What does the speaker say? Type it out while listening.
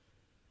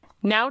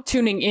Now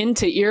tuning in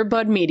to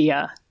Earbud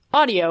Media.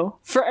 Audio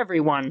for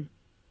everyone.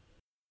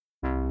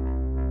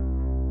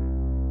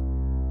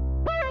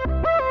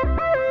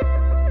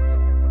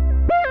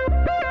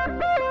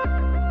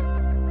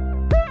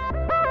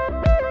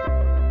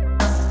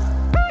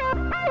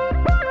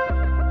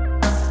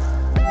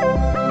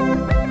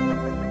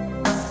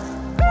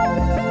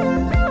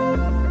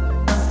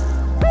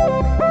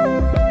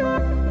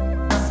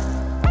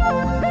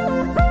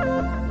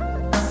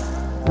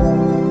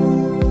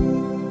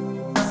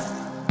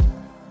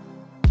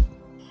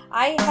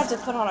 I had to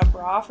put on a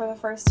bra for the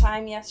first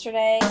time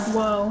yesterday.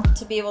 Whoa.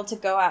 To be able to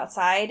go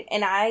outside,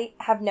 and I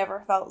have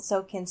never felt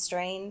so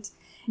constrained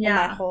in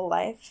my whole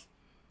life.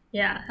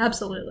 Yeah,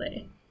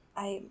 absolutely.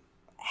 I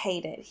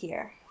hate it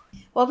here.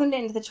 Welcome to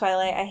Into the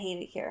Twilight. I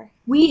hate it here.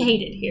 We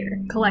hate it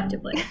here,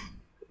 collectively.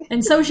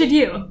 And so should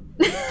you.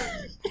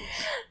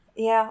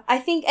 Yeah, I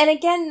think, and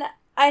again,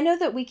 I know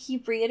that we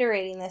keep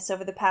reiterating this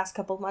over the past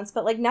couple of months,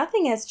 but like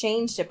nothing has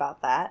changed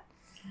about that.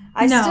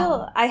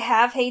 I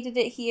have hated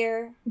it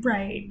here.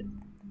 Right.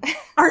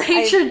 Our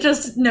hatred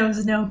just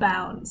knows no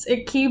bounds.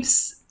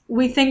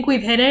 We think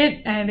we've hit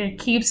it, and it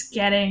keeps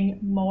getting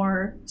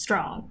more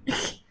strong.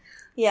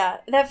 Yeah,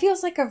 that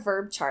feels like a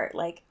verb chart.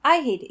 Like,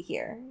 I hate it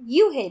here.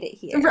 You hate it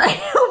here.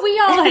 Right. We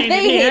all hate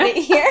they it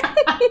here.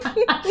 hate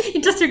it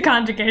here. Just your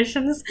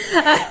conjugations.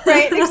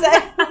 Right,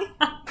 exactly.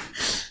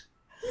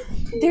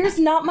 There's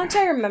not much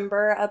I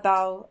remember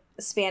about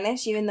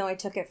Spanish, even though I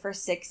took it for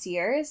 6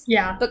 years.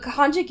 Yeah. But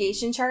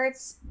conjugation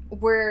charts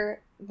were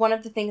one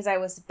of the things I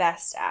was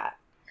best at.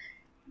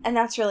 And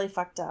that's really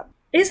fucked up.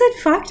 Is it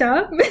fucked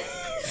up?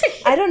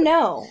 I don't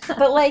know.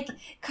 But, like,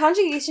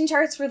 conjugation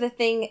charts were the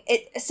thing,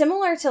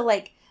 similar to,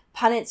 like,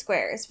 Punnett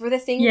squares, were the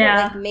thing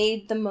that, like,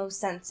 made the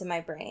most sense in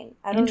my brain.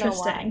 I don't know why.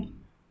 Interesting.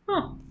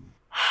 Huh.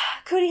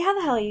 Cody, how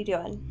the hell are you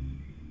doing?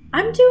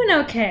 I'm doing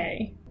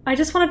okay. I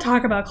just want to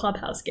talk about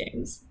Clubhouse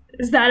games.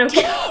 Is that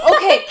okay?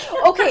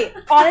 Okay.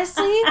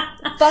 Honestly,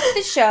 fuck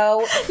the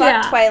show.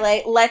 Fuck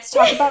Twilight. Let's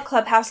talk about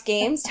Clubhouse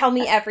games. Tell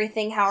me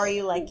everything. How are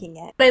you liking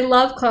it? I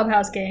love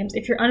Clubhouse games.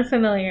 If you're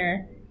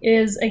unfamiliar, it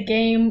is a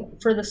game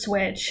for the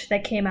Switch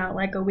that came out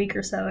like a week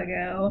or so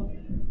ago.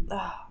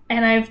 Ugh.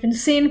 And I've been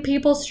seeing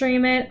people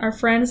stream it. Our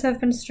friends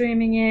have been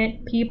streaming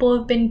it. People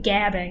have been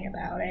gabbing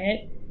about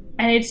it.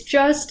 And it's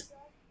just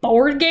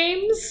board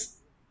games,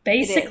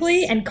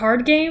 basically, and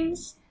card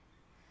games.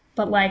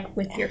 But, like,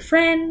 with your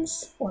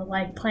friends, or,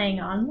 like, playing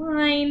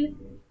online,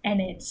 and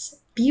it's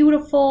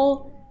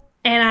beautiful,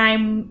 and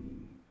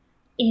I'm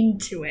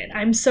into it.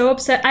 I'm so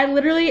upset. I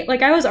literally,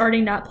 like, I was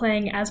already not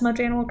playing as much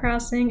Animal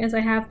Crossing as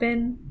I have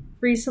been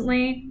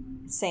recently.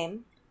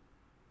 Same.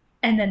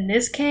 And then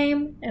this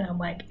came, and I'm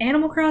like,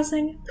 Animal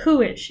Crossing?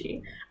 Who is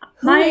she?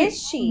 Who is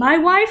she? My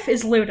wife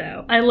is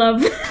Ludo. I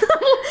love...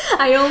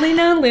 I only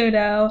know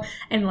Ludo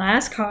and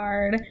Last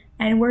Card,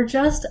 and we're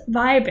just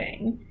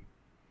vibing.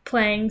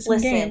 Playing some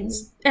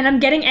games. And I'm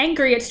getting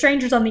angry at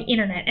strangers on the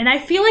internet. And I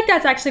feel like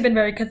that's actually been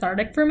very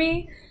cathartic for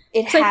me.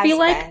 I feel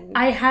like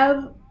I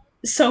have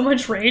so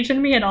much rage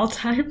in me at all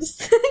times.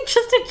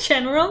 Just in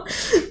general.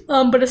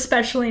 But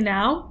especially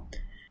now.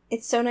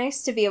 It's so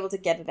nice to be able to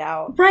get it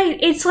out. Right.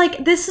 It's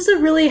like, this is a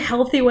really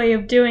healthy way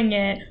of doing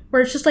it.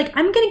 Where it's just like,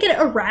 I'm gonna get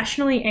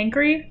irrationally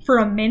angry for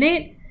a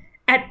minute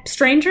at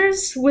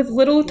strangers with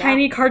little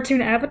tiny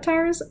cartoon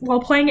avatars while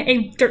playing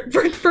a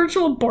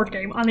virtual board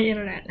game on the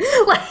internet.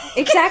 Like,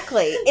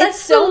 exactly.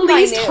 That's so the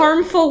least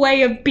harmful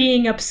way of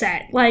being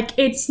upset. Like,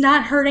 it's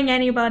not hurting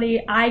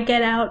anybody. I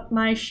get out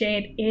my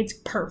shit. It's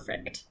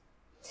perfect.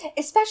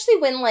 Especially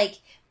when, like,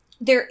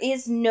 there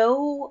is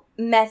no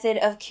method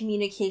of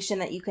communication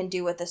that you can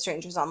do with the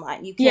strangers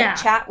online. You can't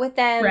chat with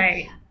them.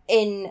 Right.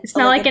 It's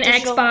not like an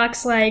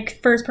Xbox,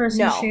 like,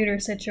 first-person shooter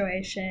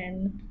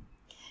situation.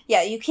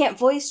 Yeah, you can't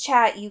voice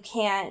chat, you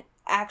can't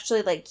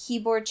actually, like,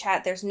 keyboard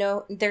chat, there's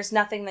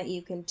nothing that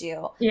you can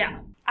do. Yeah.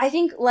 I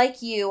think,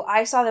 like you,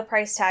 I saw the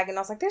price tag and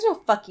I was like, there's no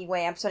fucking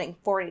way I'm spending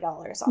 $40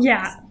 on this.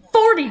 Yeah,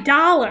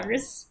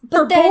 $40?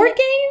 For board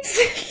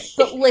games?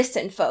 But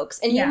listen, folks,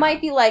 and you might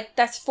be like,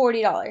 that's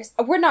 $40.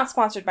 We're not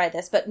sponsored by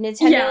this, but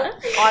Nintendo,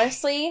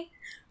 honestly,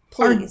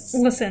 please.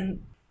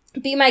 Listen.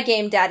 Be my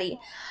game daddy.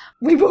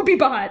 We will be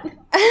bought.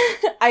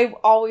 I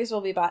always will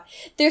be bought.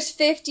 There's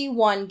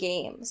 51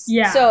 games.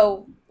 Yeah.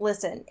 So,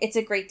 listen, it's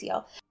a great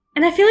deal.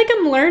 And I feel like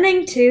I'm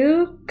learning,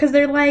 too, because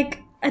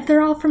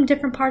they're all from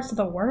different parts of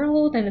the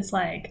world, and it's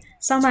like,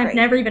 some I've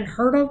never even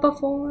heard of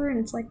before, and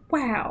it's like,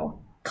 wow,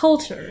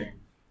 culture.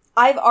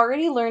 I've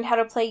already learned how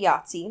to play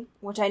Yahtzee,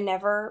 which I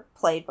never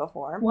played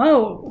before.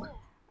 Whoa.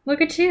 Look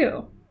at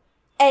you.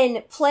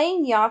 And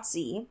playing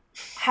Yahtzee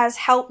has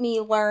helped me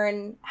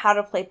learn how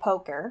to play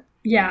poker.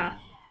 Yeah.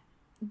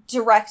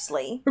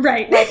 Directly.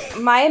 Right. Like,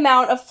 my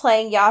amount of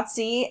playing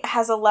Yahtzee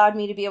has allowed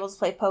me to be able to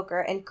play poker,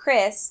 and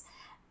Chris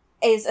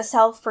is a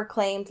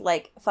self-proclaimed,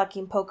 like,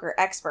 fucking poker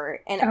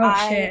expert, and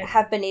I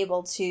have been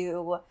able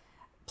to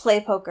play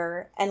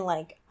poker and,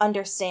 like,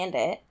 understand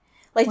it.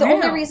 Like, the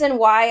only reason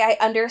why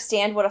I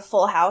understand what a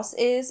full house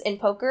is in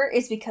poker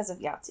is because of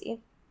Yahtzee.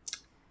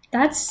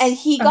 And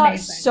he got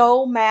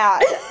so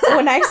mad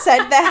when I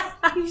said that.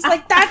 He was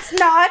like, that's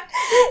not,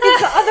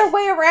 it's the other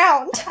way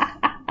around.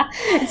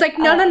 It's like,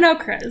 no,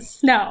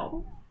 Chris,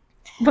 no.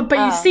 But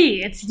you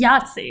see, it's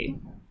Yahtzee.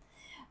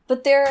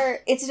 But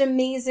it's an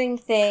amazing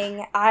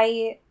thing.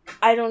 I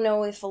don't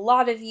know if a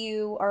lot of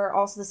you are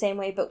also the same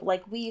way, but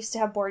like we used to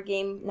have board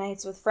game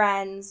nights with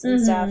friends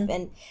and stuff,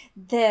 and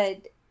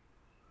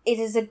it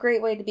is a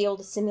great way to be able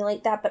to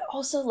simulate that, but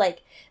also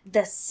like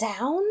the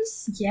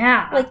sounds.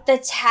 Yeah. Like the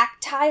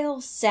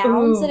tactile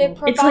sounds that it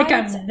provides. It's like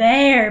I'm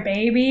there,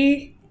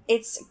 baby.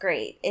 It's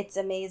great. It's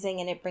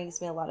amazing, and it brings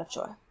me a lot of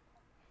joy.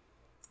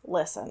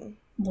 Listen.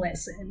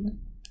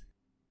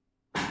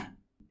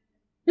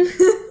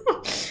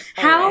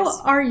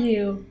 How are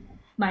you,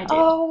 my dude?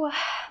 Oh,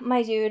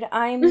 my dude.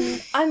 I'm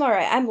all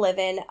right. I'm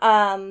living.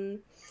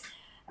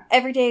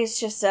 Every day is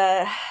just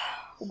a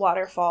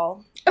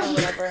waterfall or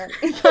whatever.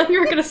 I thought you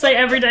were going to say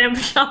every day I'm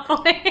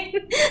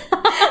shuffling.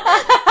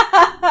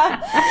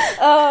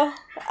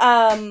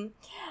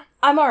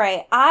 I'm all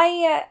right.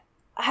 I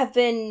have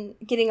been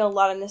getting a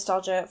lot of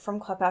nostalgia from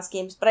Clubhouse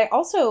games, but I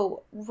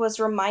also was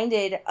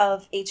reminded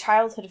of a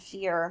childhood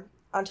fear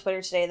on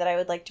Twitter today that I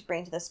would like to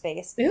bring to the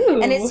space.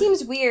 Ooh. And it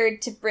seems weird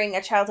to bring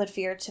a childhood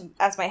fear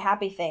as my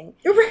happy thing.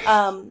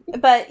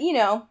 But you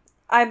know,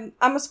 I'm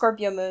a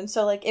Scorpio moon,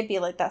 so like it'd be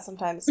like that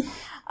sometimes.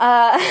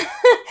 I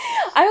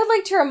would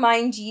like to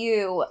remind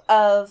you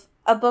of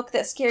a book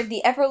that scared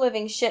the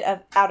ever-living shit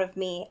out of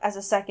me as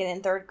a second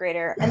and third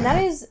grader, and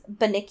that is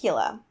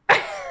Bunnicula.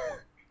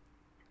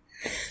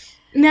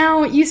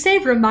 Now, you say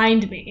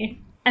remind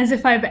me, as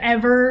if I've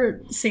ever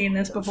seen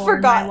this before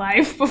in my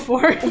life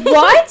before.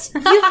 What?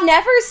 You've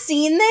never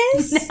seen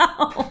this? No.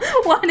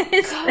 What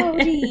is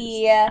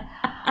Cody. this?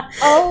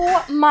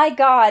 Oh my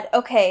god.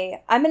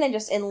 Okay, I'm gonna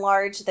just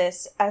enlarge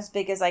this as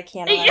big as I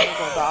can on a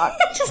Google Doc.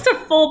 Just a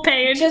full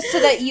page. Just so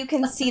that you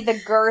can see the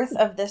girth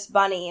of this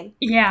bunny.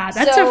 Yeah,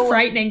 that's a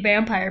frightening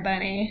vampire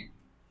bunny.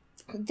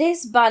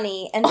 This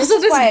bunny, and also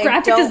this is why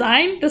graphic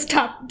design,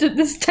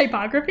 this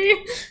typography.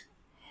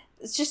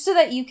 It's just so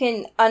that you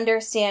can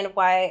understand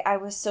why I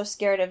was so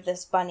scared of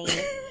this bunny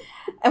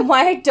and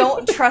why I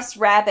don't trust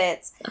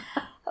rabbits.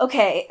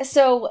 Okay,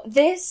 so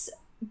this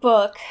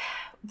book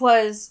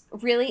was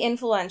really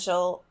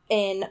influential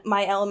in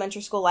my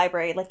elementary school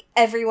library. Like,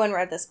 everyone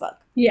read this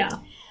book. Yeah.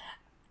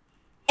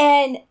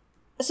 And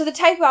so the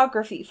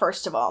typography,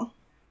 first of all.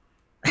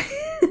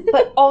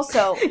 But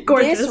also,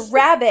 gorgeous. This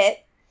rabbit...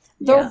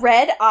 The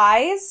red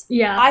eyes.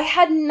 Yeah. I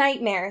had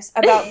nightmares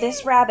about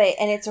this rabbit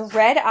and its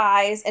red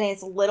eyes and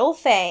its little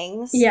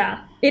fangs.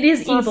 Yeah. It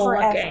is evil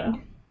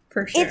looking.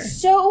 For sure.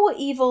 It's so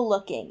evil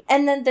looking.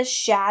 And then the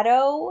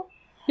shadow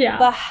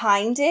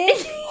behind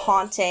it,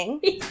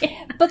 haunting.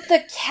 Yeah. But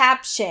the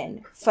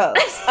caption,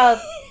 folks,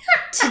 of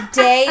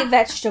today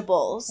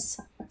vegetables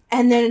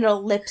and then an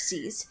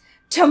ellipses.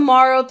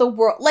 Tomorrow the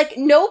world. Like,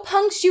 no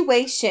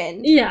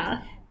punctuation.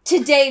 Yeah.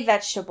 Today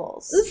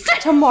vegetables.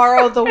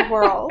 Tomorrow the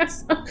world.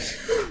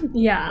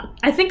 Yeah.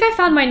 I think I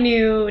found my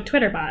new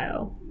Twitter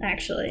bio,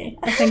 actually.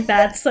 I think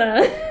that's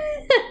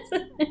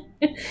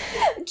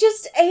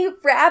just a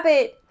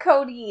rabbit,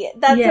 Cody.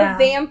 That's a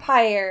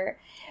vampire.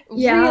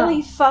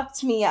 Really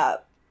fucked me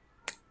up.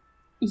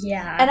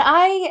 Yeah. And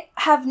I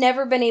have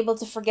never been able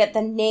to forget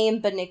the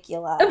name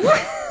Bunnicula.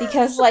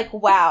 Because, like,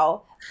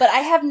 wow. But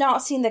I have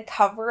not seen the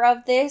cover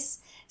of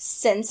this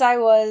since I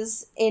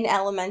was in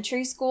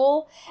elementary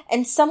school,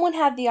 and someone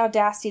had the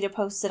audacity to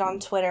post it on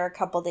Twitter a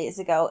couple days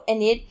ago,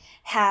 and it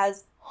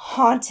has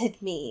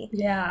haunted me.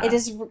 Yeah. It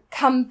has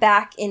come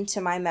back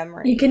into my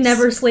memory. You can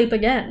never sleep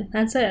again.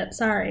 That's it.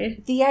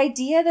 Sorry. The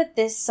idea that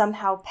this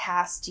somehow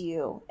passed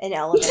you in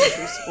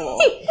elementary school,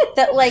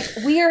 that, like,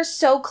 we are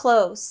so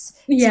close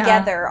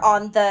together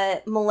on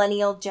the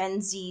millennial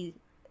Gen Z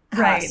cusp.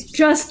 Right.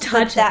 Just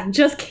touching.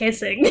 Just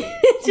kissing.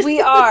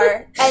 We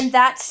are. And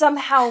that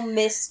somehow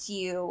missed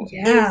you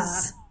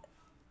is...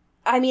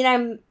 I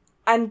mean,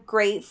 I'm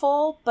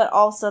grateful, but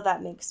also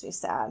that makes me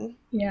sad.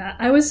 Yeah.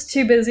 I was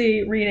too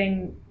busy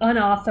reading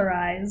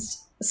unauthorized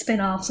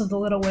spin-offs of the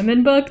Little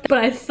Women book, but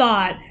I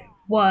thought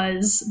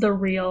was the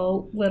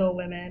real Little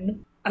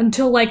Women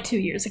until like 2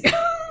 years ago.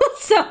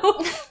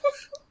 So...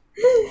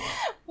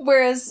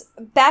 Whereas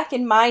back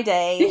in my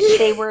day,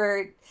 they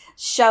were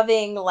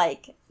shoving,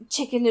 like,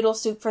 Chicken Noodle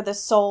Soup for the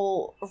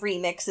Soul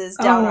remixes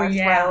down our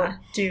throat.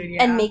 Dude,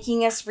 and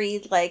making us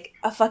read, like,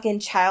 a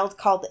fucking Child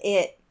Called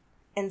It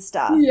and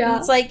stuff. Yeah. And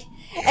it's like,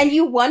 and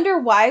you wonder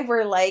why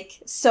we're,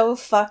 like, so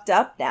fucked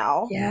up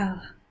now. Yeah.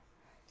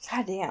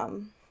 God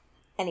damn.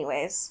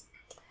 Anyways.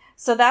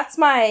 So that's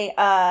my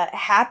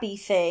happy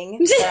thing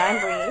that I'm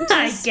bringing to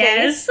I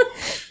space.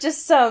 guess.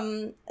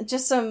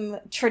 Just some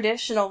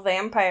traditional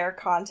vampire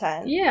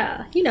content.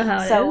 Yeah, you know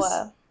how it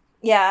is.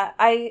 Yeah,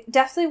 I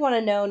definitely want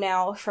to know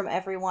now from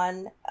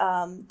everyone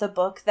the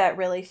book that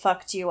really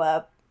fucked you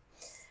up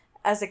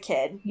as a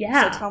kid.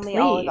 Yeah, so tell me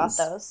all about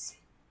those.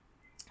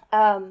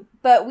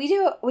 But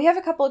we have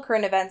a couple of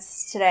current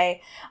events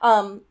today.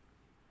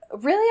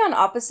 Really on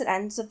opposite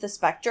ends of the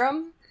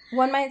spectrum,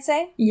 one might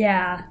say.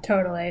 Yeah,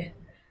 totally.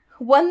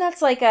 One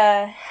that's like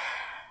a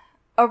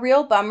a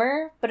real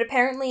bummer, but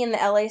apparently in the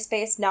LA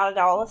space, not at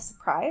all a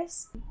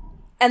surprise.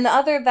 And the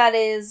other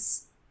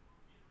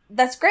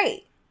that's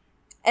great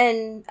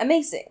and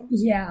amazing.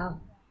 Yeah.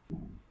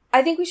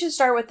 I think we should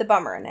start with the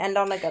bummer and end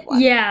on a good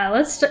one. Yeah,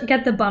 let's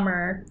get the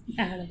bummer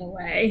out of the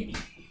way.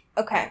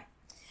 Okay.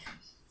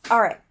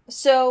 All right.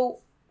 So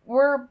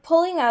we're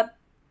looking at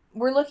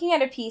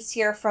a piece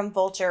here from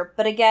Vulture,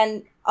 but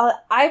again,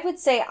 I would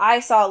say I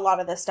saw a lot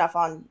of this stuff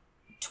on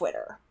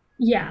Twitter.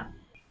 Yeah.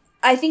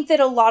 I think that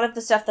a lot of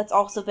the stuff that's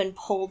also been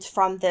pulled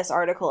from this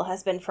article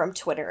has been from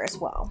Twitter as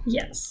well.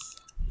 Yes.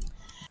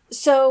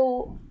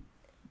 So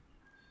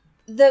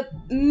the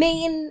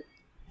main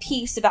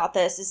piece about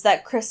this is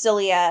that Chris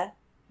D'Elia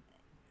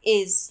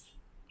is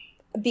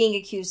being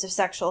accused of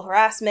sexual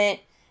harassment,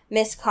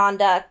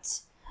 misconduct,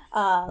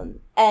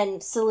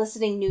 and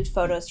soliciting nude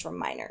photos from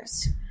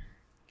minors.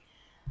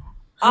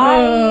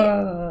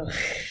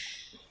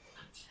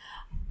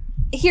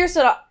 Here's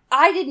what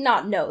I did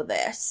not know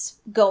this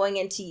going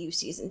into You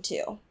Season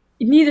 2.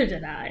 Neither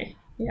did I.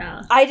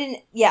 Yeah. I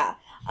didn't, yeah.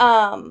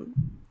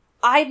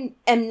 I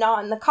am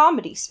not in the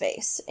comedy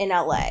space in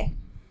LA.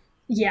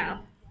 Yeah.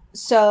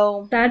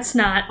 So. That's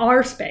not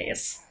our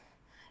space.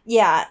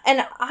 Yeah.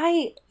 And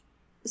I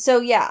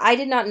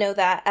did not know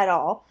that at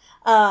all.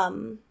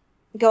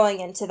 Going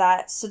into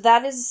that. So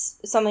that is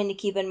something to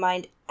keep in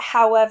mind.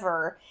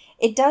 However,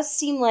 it does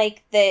seem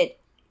like that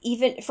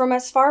even from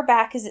as far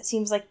back as it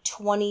seems like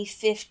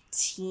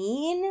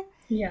 2015.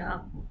 Yeah.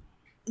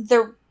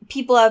 The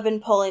people have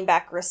been pulling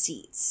back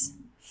receipts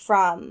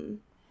from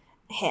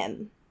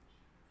him.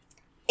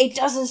 It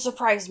doesn't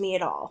surprise me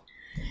at all.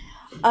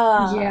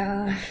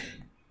 Yeah.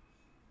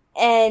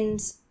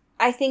 And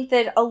I think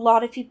that a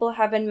lot of people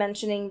have been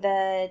mentioning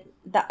the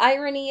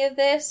irony of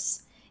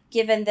this,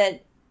 given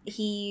that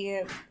he,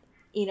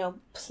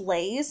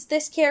 plays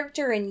this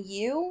character in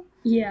You.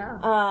 Yeah.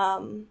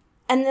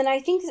 And then I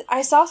think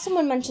I saw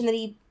someone mention that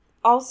he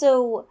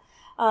also,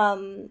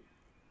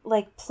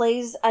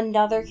 plays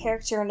another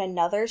character in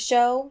another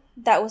show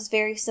that was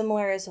very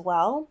similar as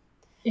well.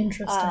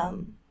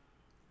 Interesting.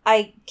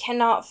 I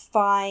cannot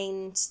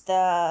find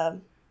the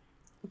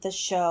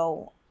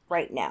show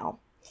right now.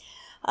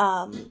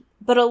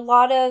 But a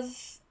lot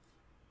of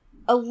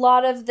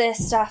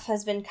this stuff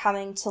has been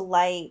coming to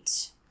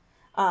light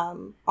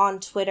on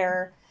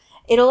Twitter.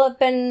 It'll have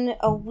been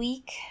a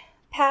week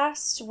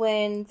past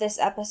when this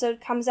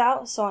episode comes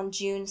out, so on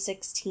June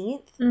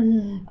 16th.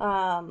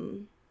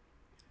 Mm-hmm.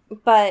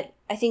 But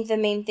I think the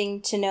main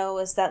thing to know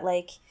is that,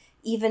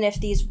 even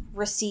if these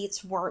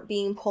receipts weren't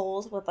being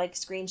pulled with,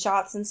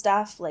 screenshots and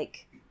stuff,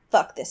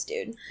 fuck this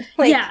dude.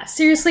 Yeah,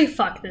 seriously,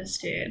 fuck this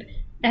dude.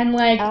 And,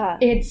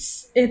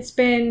 it's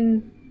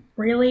been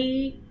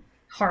really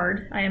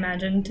hard, I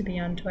imagine, to be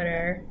on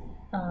Twitter,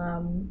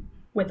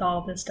 with all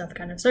of this stuff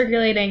kind of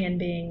circulating and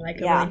being, a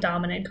really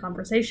dominant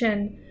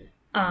conversation.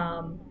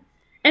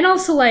 And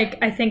also,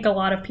 I think a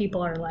lot of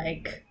people are,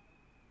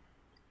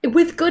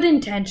 with good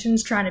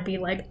intentions trying to be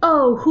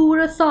oh, who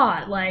would have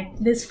thought?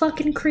 This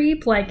fucking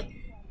creep?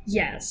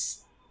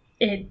 Yes.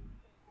 And,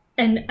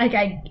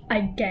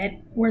 I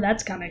get where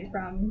that's coming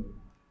from.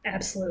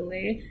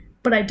 Absolutely.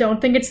 But I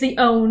don't think it's the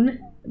own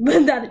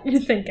that you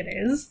think it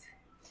is.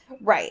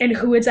 Right. And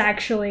who it's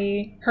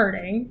actually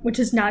hurting, which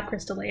is not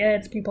Chris D'Elia.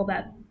 It's people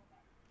that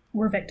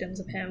were victims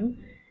of him.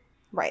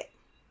 Right.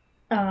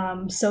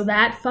 So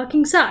that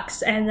fucking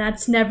sucks. And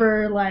that's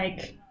never,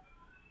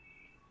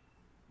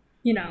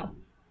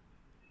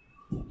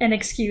 an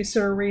excuse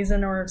or a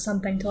reason or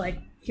something to,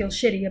 feel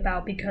shitty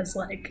about because,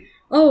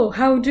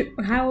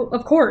 how,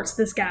 of course,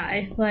 this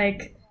guy,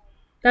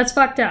 that's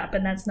fucked up.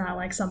 And that's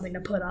not, something to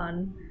put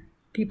on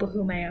people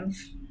who may have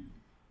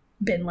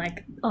been,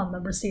 on the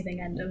receiving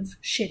end of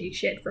shitty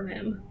shit from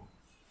him.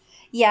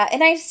 Yeah,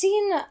 and I've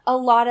seen a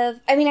lot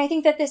of... I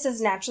think that this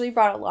has naturally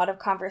brought a lot of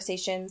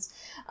conversations.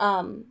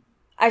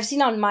 I've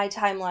seen on my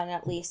timeline,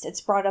 at least,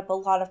 it's brought up a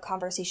lot of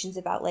conversations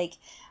about,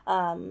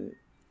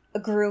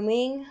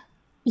 grooming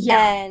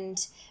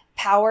and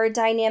power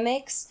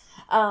dynamics.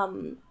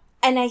 And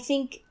I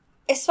think,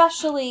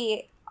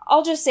 especially,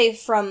 I'll just say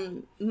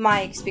from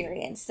my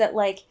experience, that,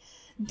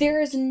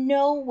 there is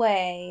no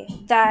way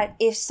that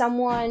if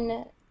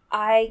someone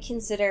I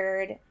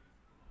considered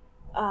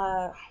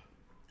a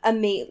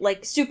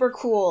mate, super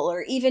cool,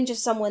 or even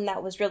just someone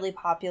that was really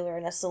popular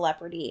and a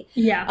celebrity,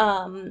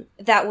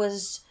 that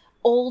was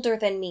older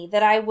than me,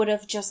 that I would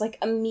have just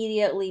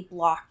immediately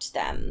blocked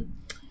them.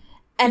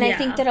 And I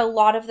think that a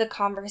lot of the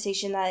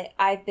conversation that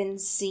I've been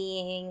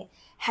seeing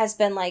has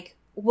been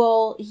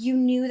well, you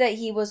knew that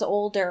he was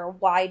older,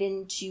 why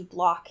didn't you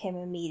block him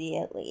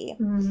immediately?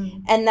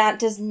 Mm-hmm. And that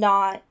does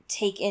not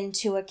take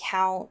into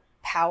account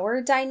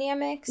power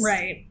dynamics.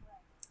 Right.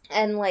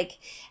 And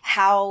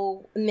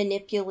how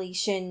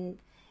manipulation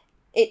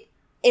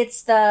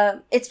it's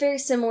very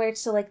similar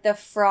to the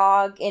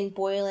frog in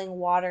boiling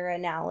water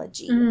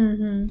analogy.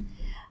 Mm-hmm.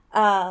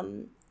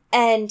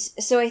 And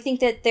so I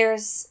think that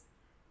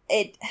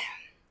it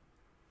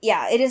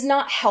is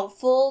not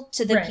helpful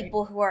to the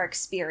people who are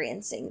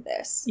experiencing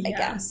this, I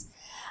guess.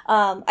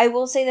 I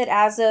will say that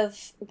as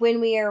of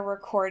when we are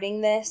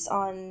recording this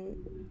on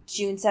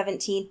June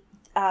 17th,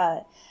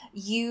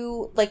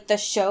 the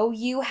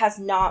show has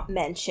not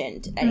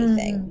mentioned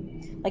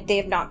anything. Like, they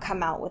have not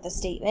come out with a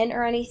statement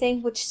or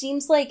anything, which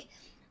seems like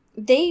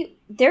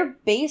they're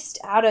based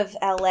out of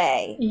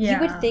LA. Yeah.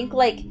 You would think,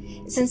 like,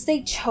 since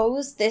they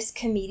chose this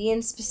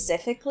comedian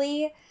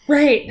specifically,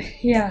 right?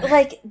 Yeah,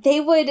 like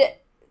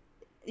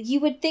you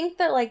would think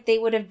that, like, they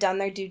would have done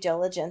their due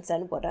diligence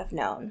and would have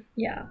known.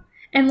 Yeah,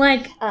 and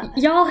like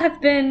y'all have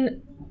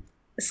been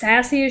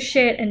sassy as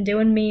shit and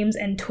doing memes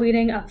and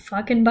tweeting a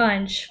fucking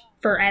bunch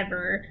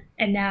forever,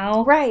 and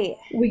now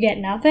we get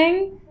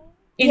nothing.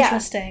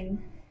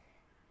 Interesting.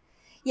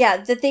 Yeah,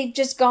 that they've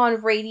just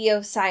gone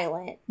radio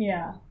silent.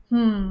 Yeah.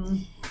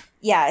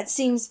 Yeah, it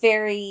seems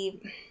very...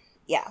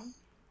 Yeah.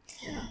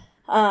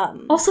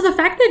 Also, the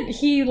fact that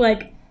he,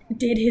 like,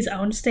 did his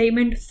own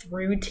statement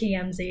through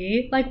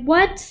TMZ. Like,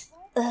 what?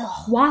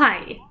 Ugh.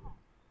 Why?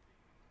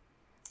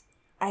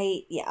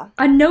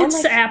 A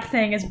notes app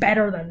thing is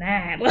better than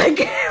that. Like,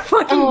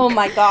 fucking... Oh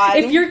my god.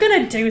 If you're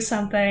gonna do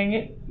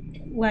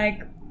something,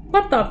 like,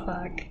 what the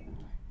fuck?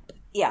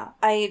 Yeah,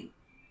 I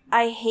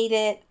hate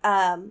it.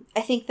 I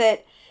think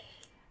that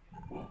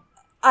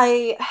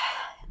I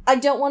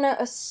don't want to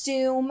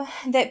assume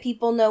that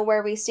people know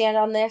where we stand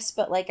on this,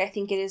 but, like, I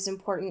think it is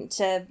important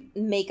to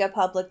make a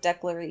public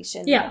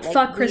declaration. Yeah, that, like,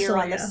 fuck we Crystalia. are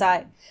on the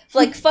side,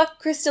 like,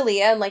 fuck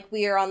Crystalia, and, like,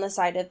 we are on the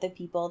side of the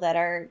people that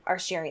are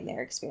sharing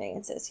their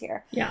experiences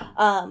here. Yeah.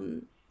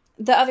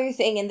 The other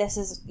thing, and this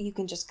is, you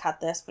can just cut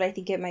this, but I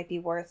think it might be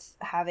worth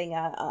having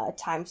a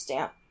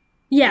timestamp.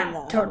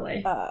 Yeah, totally.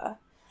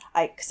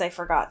 Because I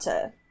forgot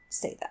to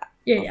say that.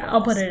 Yeah,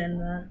 I'll put it in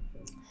the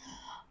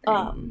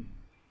thing.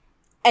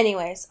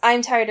 Anyways,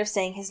 I'm tired of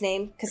saying his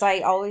name because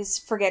I always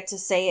forget to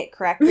say it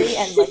correctly,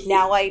 and, like,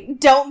 now I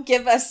don't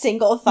give a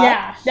single thought.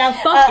 Yeah, now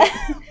fuck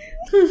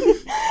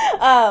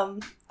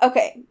it.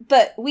 Okay,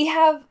 but we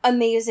have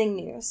amazing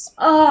news.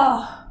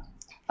 Oh.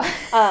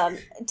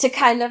 To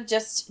kind of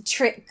just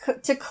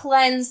to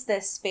cleanse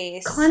this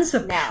space. Cleanse the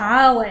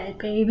palate,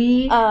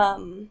 baby.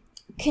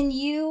 Can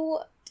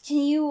you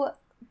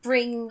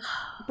bring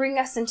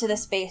us into the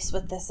space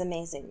with this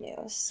amazing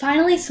news?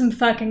 Finally, some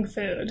fucking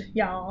food,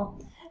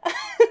 y'all.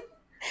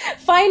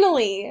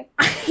 Finally,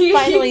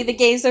 the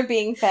gays are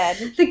being fed.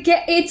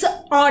 It's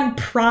on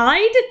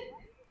Pride?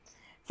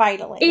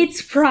 Finally. It's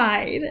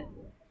Pride.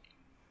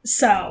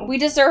 So. We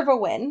deserve a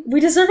win. We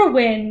deserve a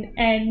win,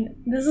 and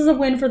this is a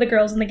win for the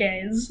girls and the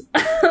gays.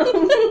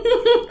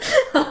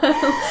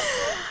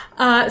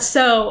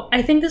 So,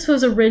 I think this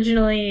was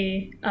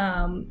originally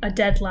a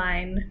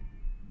Deadline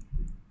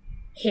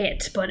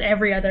hit, but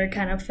every other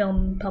kind of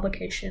film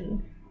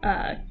publication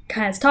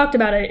has talked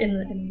about it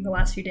in the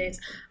last few days.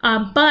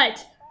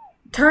 But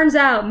turns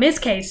out Miss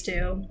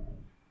K-Stew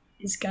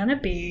is gonna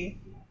be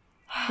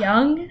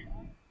young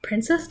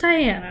Princess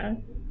Diana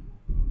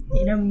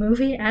in a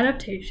movie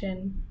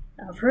adaptation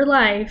of her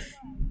life,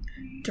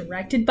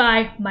 directed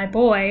by my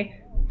boy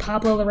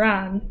Pablo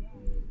Larraín.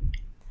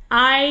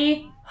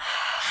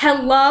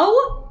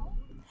 Hello?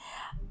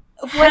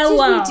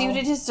 What did we do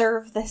to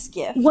deserve this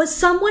gift? Was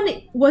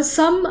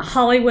some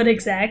Hollywood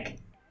exec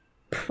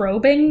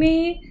probing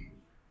me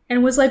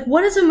and was like,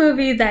 what is a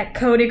movie that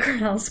Cody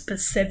Cornell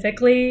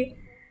specifically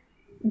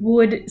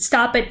would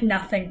stop at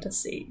nothing to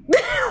see?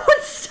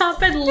 Would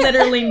stop at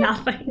literally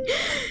nothing.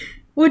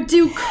 Would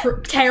do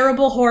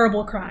terrible,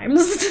 horrible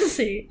crimes to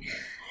see.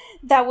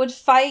 That would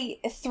fight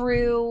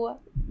through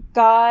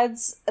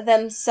gods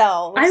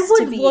themselves. I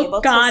would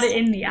look God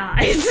in the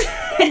eyes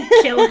and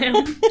kill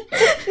him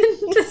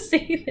to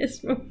see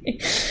this movie.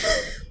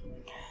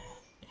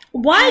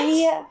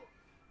 What?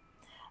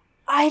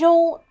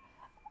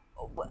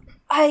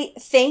 I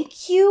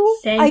thank you.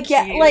 Thank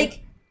you.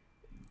 Like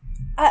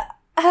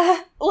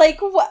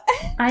what?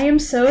 I am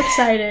so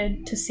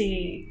excited to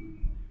see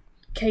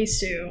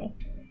K-Stew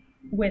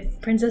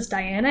with Princess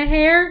Diana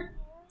hair.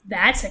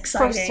 That's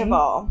exciting. First of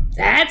all,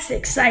 that's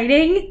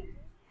exciting.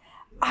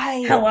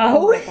 Hello?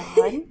 Oh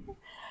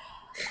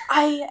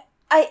my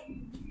god.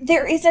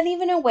 There isn't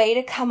even a way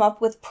to come up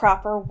with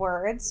proper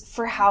words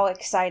for how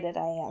excited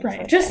I am.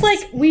 Right. Just like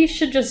we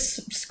should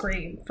just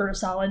scream for a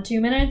solid 2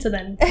 minutes and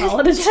then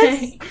call it a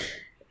day.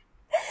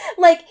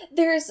 Like,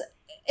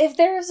 if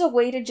there's a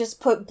way to just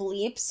put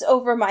bleeps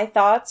over my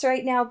thoughts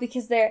right now,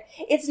 because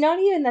it's not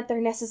even that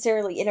they're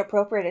necessarily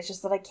inappropriate, it's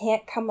just that I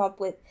can't come up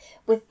with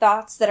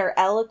thoughts that are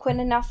eloquent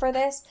enough for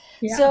this.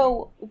 Yeah.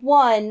 So,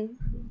 one,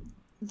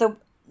 the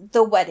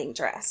wedding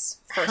dress,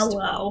 first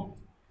of all.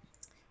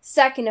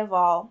 Second of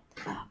all,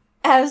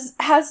 as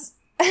has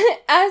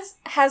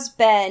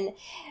been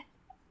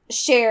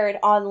shared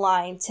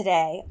online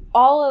today,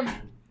 all of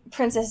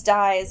Princess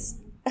Di's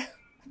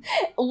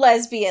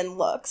lesbian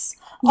looks.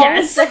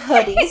 Yes. All of the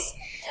hoodies,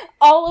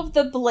 all of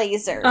the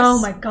blazers. Oh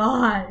my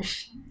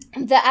gosh.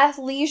 The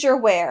athleisure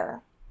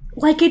wear.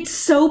 Like, it's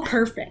so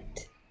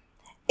perfect.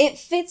 It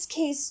fits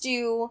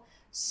K-Stew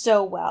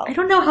so well. I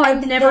don't know how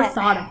I've never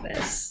thought of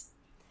this.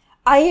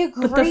 I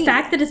agree. But the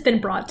fact that it's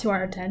been brought to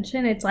our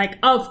attention, it's like,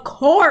 of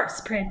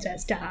course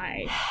Princess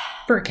Di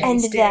for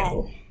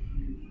K-Stew.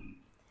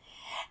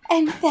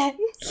 And then...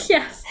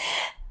 Yes.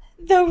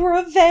 The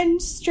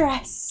revenge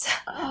dress.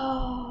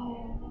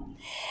 Oh.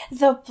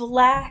 The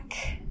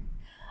black...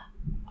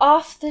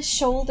 off the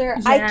shoulder.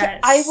 Yes.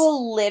 I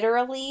will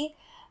literally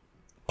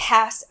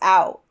pass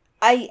out.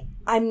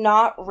 I'm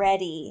not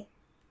ready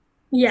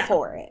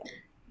for it.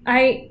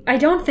 I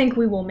don't think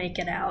we will make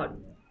it out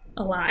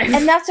alive.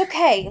 And that's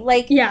okay.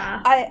 Like,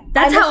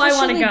 that's how I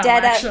want to go,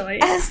 actually.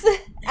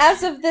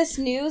 As of this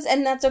news,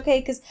 and that's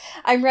okay, because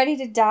I'm ready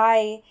to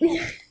die.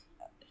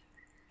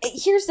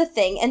 Here's the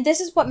thing, and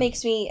this is what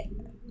makes me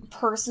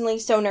personally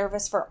so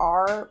nervous for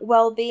our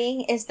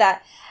well-being, is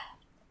that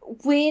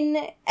when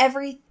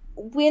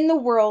the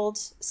world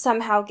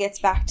somehow gets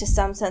back to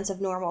some sense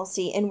of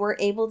normalcy and we're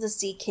able to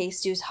see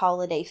K-Stew's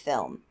holiday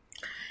film,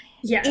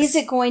 is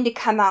it going to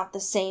come out the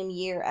same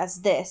year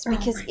as this?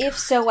 Because if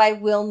so, I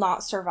will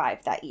not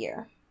survive that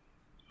year.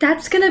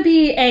 That's going to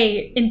be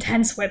a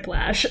intense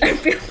whiplash, I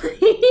feel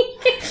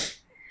like.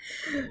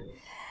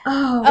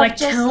 Like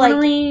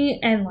tonally,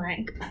 and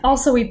like,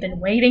 also we've been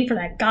waiting for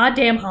that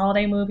goddamn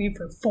holiday movie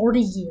for 40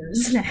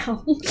 years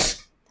now.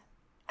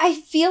 I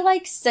feel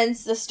like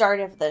since the start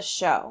of this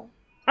show.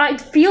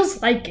 It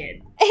feels like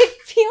it.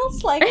 It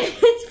feels like it.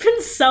 It's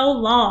been so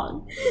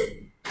long.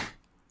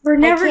 We're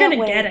never going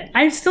to get it.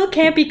 I still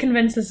can't be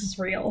convinced this is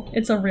real.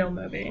 It's a real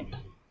movie.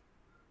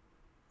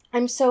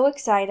 I'm so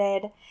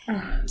excited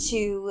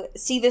to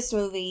see this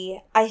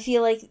movie. I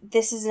feel like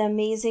this is an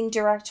amazing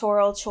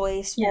directorial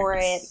choice for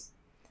it.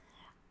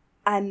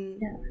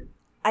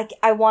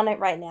 I want it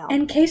right now.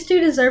 And K-Stew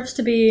deserves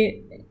to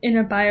be in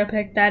a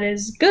biopic that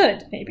is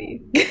good,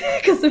 maybe.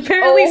 Because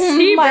apparently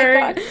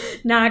Seberg,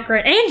 not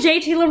great. And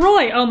JT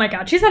Leroy, oh my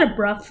god, she's had a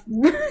rough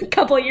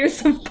couple of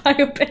years of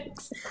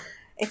biopics.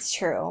 It's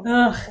true.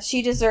 Ugh.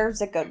 She deserves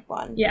a good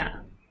one. Yeah.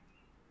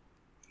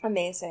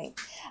 Amazing.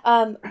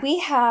 We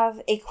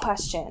have a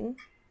question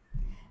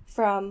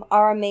from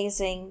our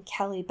amazing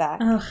Kelly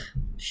Beck. Ugh.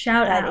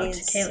 Shout out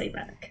to Kelly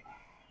Beck.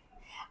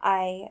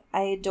 I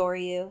adore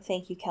you.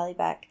 Thank you, Kelly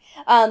Beck.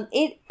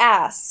 It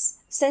asks,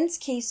 since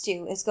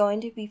K-Stew is going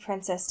to be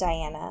Princess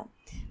Diana,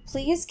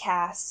 please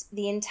cast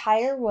the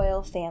entire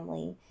royal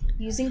family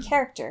using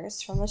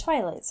characters from the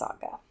Twilight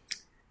Saga.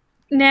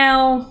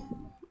 Now,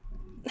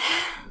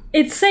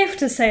 it's safe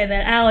to say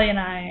that Allie and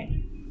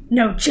I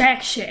know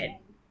jack shit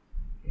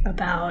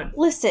about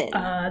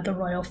the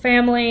royal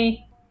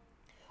family.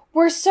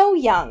 We're so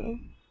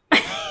young.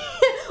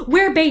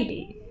 We're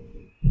baby.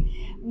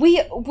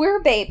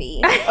 We're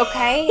baby,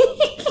 okay?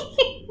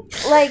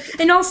 Like,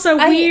 and also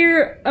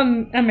we're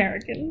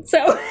American,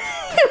 so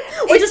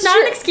which is not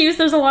an excuse.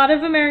 There's a lot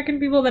of American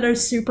people that are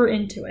super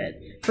into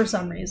it for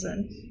some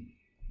reason.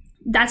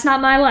 That's not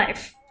my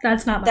life.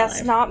 That's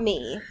not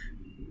me.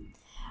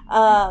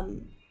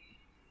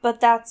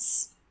 But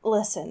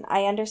listen,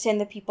 I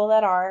understand the people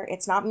that are.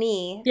 It's not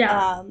me.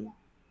 Yeah.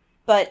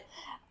 But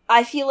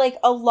I feel like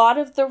a lot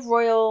of the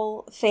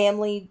royal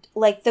family,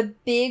 like the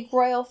big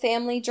royal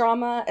family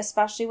drama,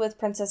 especially with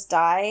Princess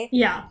Di,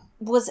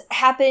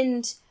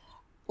 happened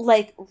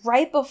like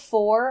right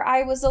before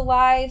I was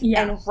alive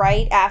and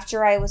right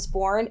after I was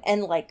born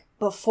and like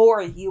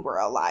before you were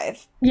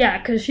alive. Yeah,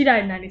 because she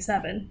died in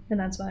 1997 and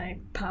that's when I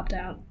popped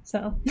out,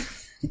 so.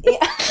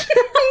 Yeah.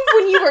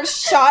 When you were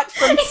shot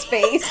from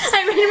space.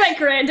 I made my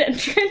grand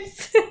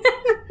entrance.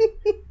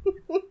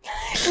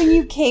 When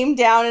you came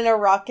down in a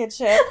rocket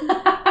ship.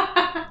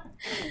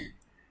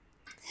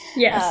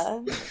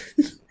 Yes.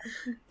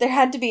 There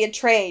had to be a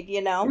trade,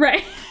 you know?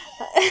 Right.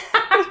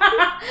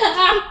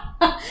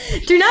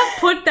 Do not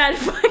put that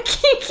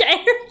fucking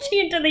energy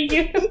into the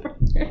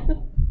universe.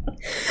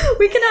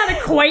 We cannot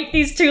equate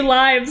these two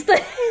lives.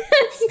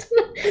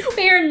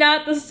 We are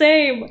not the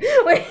same.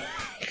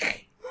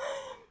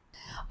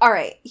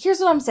 Alright, here's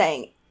what I'm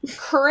saying.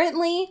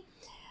 Currently,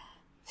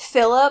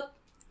 Philip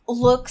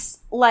looks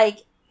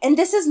like, and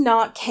this is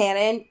not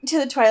canon to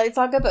the Twilight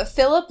Saga, but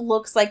Philip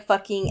looks like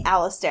fucking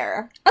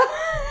Alistair.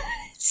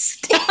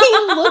 He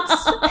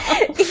looks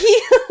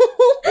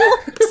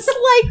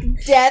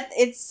like death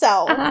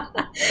itself.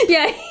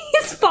 Yeah,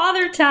 he's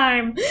father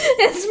time.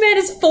 This man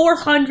is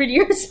 400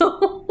 years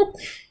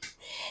old.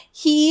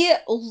 He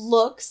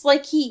looks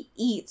like he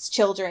eats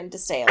children to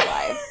stay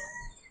alive.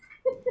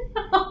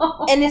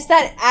 And is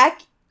that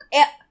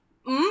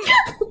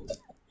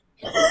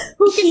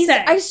Who can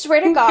say? I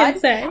swear to God,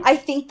 I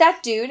think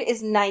that dude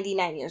is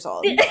 99 years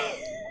old.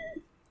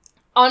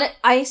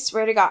 I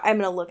swear to God, I'm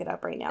gonna look it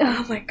up right now.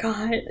 Oh my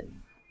God.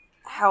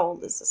 How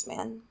old is this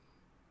man?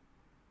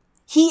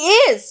 He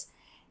is!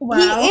 Wow.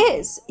 He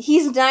is!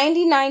 He's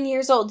 99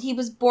 years old. He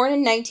was born in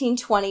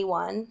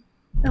 1921.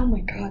 Oh my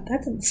God,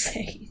 that's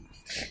insane.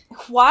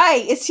 Why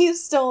is he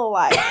still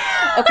alive?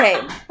 Okay.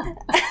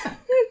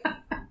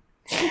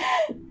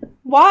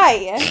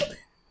 Why?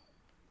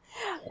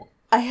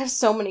 I have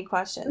so many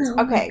questions.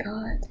 Oh okay. My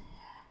God.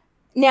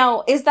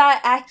 Now, is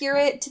that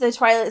accurate to the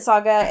Twilight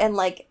Saga and,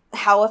 like,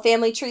 how a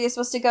family tree is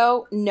supposed to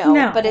go?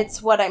 No. But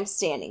it's what I'm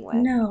standing with.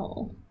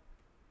 No.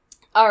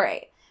 All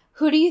right.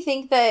 Who do you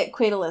think that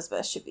Queen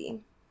Elizabeth should be?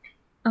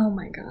 Oh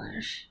my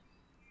gosh.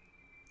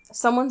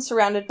 Someone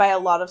surrounded by a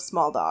lot of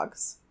small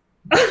dogs.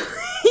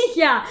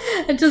 Yeah,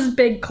 it's just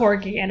big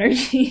corgi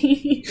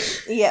energy.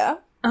 Yeah.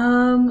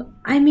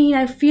 I mean,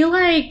 I feel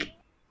like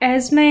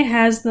Esme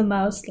has the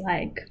most,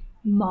 like,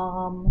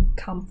 mom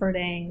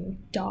comforting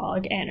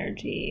dog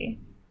energy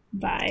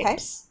vibes. Okay.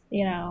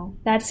 You know,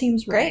 that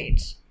seems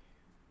right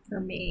for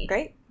me.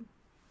 Great.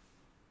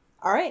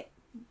 All right.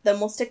 Then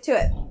we'll stick to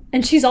it.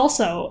 And she's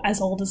also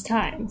as old as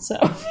time, so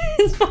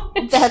it's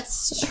fine.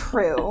 That's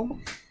true.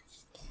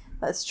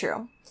 That's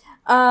true.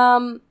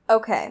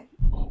 Okay.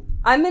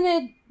 I'm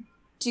gonna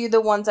do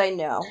the ones I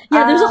know.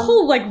 Yeah, there's a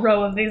whole, like,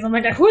 row of these. I'm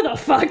like, who the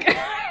fuck?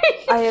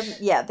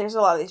 There's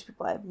a lot of these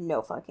people I have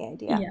no fucking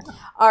idea. Yeah.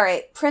 All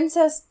right,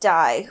 Princess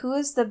Di. Who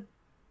is the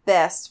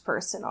best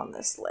person on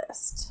this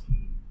list?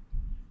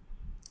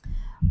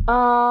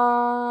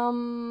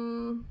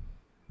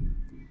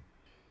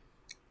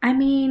 I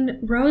mean,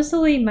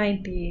 Rosalie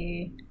might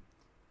be.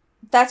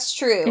 That's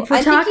true. If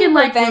we're talking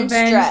like revenge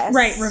dress.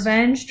 Right,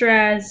 revenge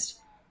dress,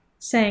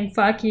 saying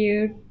fuck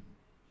you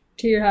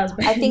to your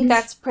husband. I think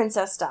that's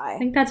Princess Di. I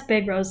think that's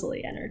big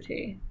Rosalie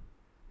energy.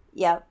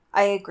 Yep,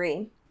 I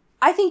agree.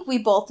 I think we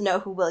both know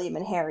who William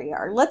and Harry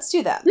are. Let's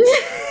do that.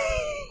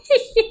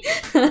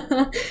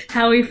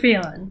 How are we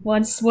feeling?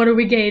 What are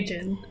we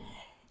gauging?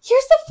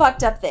 Here's the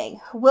fucked up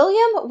thing.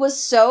 William was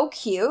so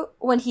cute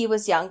when he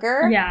was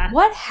younger. Yeah.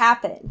 What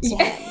happened to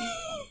him?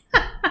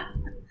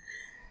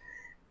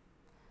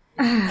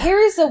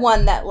 Harry's the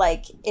one that,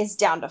 like, is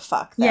down to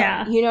fuck, though.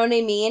 Yeah. You know what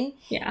I mean?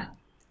 Yeah.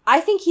 I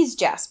think he's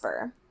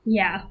Jasper.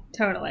 Yeah,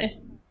 totally.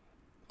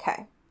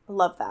 Okay.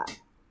 Love that.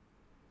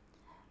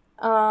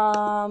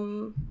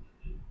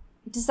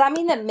 Does that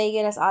mean that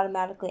Meghan is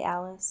automatically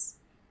Alice?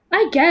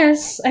 I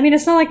guess. I mean,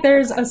 it's not like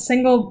there's a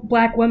single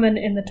black woman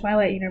in the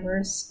Twilight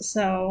universe,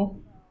 so...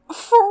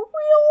 For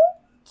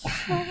real?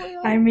 For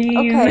real? I mean,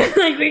 okay.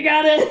 Like, we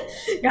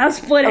gotta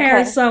split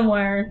hairs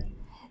somewhere.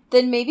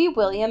 Then maybe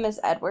William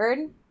is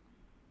Edward?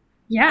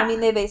 Yeah. I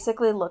mean, they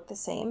basically look the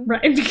same.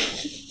 Right.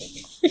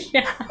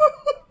 Yeah.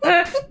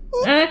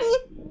 I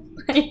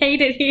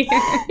hate it here.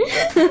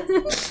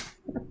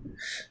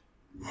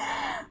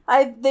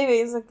 They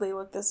basically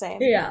look the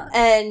same. Yeah.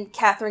 And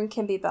Catherine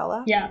can be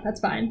Bella? Yeah, that's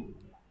fine.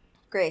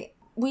 Great.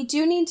 We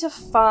do need to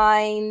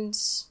find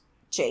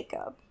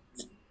Jacob.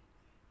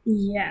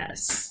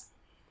 Yes.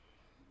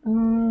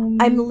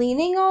 I'm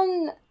leaning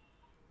on...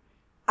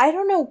 I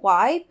don't know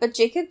why, but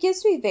Jacob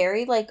gives me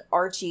very, like,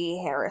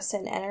 Archie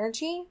Harrison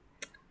energy.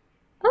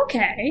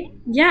 Okay.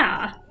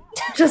 Yeah.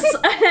 Just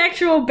an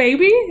actual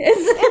baby?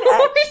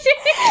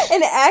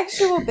 An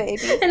actual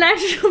baby. An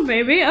actual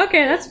baby?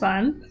 Okay, that's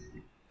fun.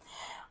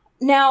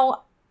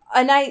 Now,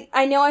 and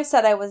I know I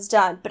said I was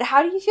done, but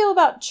how do you feel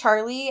about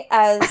Charlie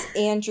as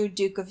Andrew,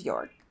 Duke of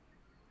York?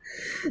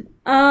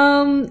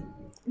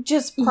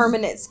 Just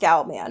permanent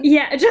scowl man.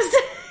 Yeah, just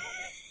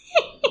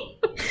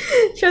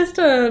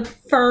a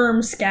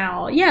firm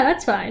scowl. Yeah,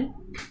 that's fine.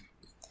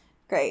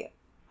 Great.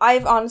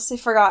 I've honestly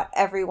forgot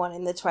everyone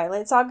in the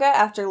Twilight Saga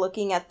after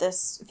looking at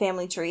this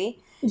family tree.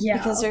 Yeah.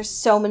 Because there's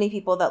so many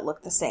people that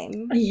look the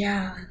same.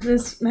 Yeah.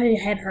 My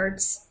head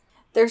hurts.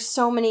 There's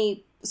so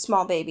many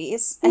small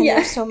babies. And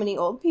there's so many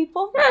old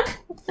people.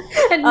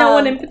 And no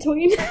one in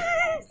between.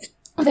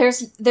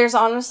 There's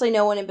honestly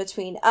no one in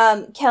between.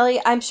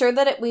 Kelly, I'm sure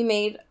that we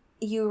made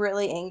you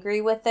really angry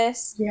with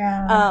this.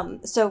 Yeah.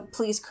 So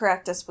please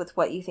correct us with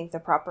what you think the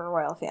proper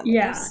royal family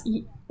is.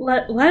 Yeah.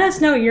 Let us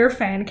know your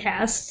fan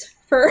cast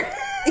for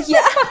the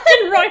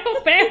fucking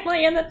royal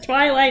family in the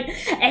Twilight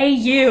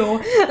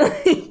AU.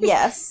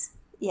 Yes.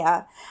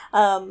 Yeah.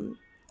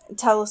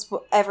 Tell us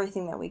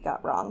everything that we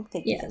got wrong.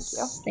 Thank you.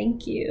 Yes.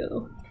 Thank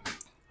you.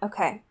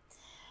 Okay.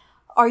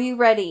 Are you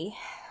ready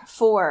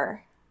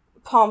for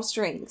Palm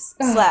Springs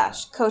 /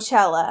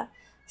 Coachella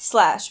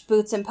 /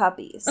 Boots and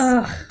Puppies?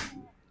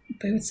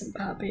 Boots and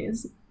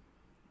Puppies.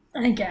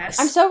 I guess.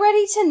 I'm so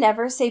ready to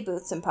never say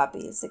Boots and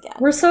Puppies again.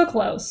 We're so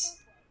close.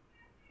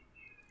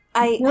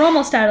 We're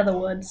almost out of the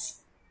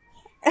woods.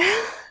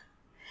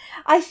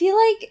 I feel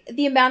like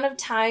the amount of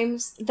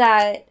times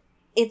that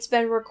it's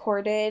been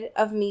recorded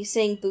of me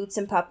saying Boots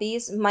and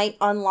Puppies might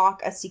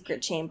unlock a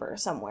secret chamber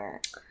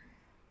somewhere.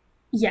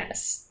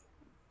 Yes.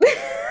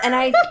 And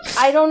I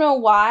don't know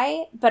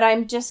why, but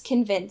I'm just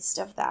convinced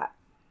of that.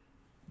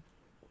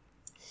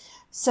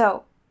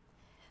 So,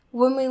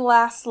 when we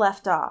last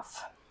left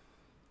off,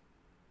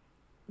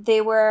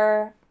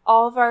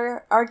 all of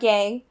our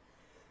gang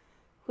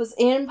was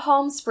in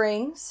Palm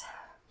Springs.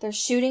 They're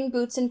shooting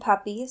Boots and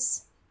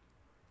Puppies.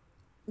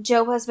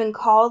 Joe has been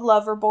called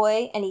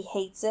Loverboy, and he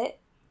hates it.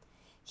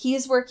 He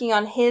is working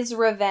on his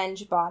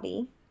revenge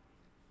body,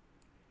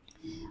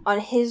 on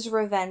his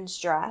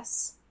revenge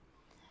dress.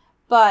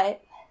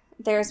 But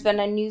there's been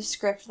a new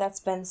script that's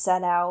been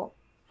set out,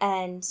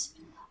 and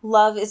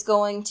Love is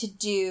going to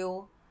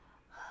do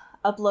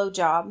a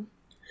blowjob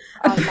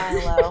on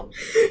Milo.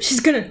 She's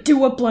gonna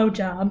do a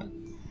blowjob.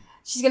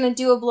 she's gonna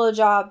do a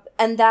blowjob,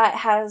 and that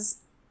has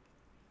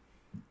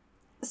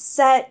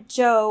set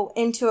Joe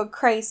into a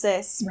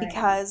crisis, right.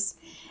 Because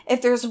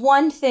if there's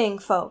one thing,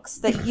 folks,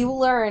 that you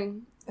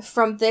learn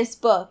from this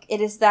book,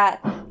 it is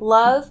that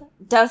love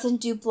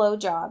doesn't do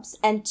blowjobs,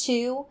 and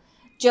 2,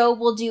 Joe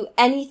will do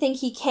anything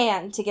he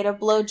can to get a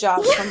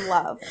blowjob from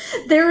love.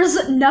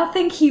 There's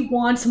nothing he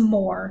wants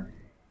more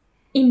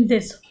in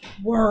this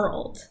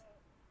world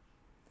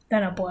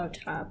than a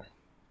blowjob.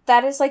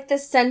 That is like the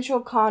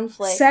central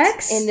conflict.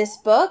 Sex? In this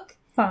book.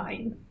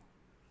 Fine.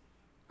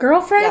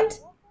 Girlfriend?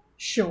 Yep.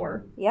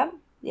 Sure. Yep.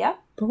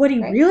 But what he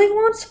really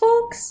wants,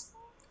 folks?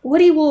 What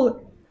he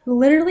will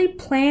literally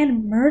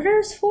plan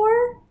murders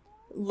for?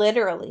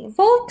 Literally.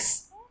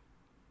 Folks?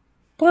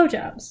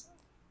 Blowjobs.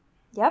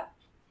 Yep.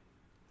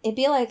 It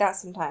be like that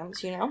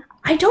sometimes, you know?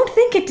 I don't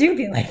think it do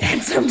be like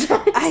that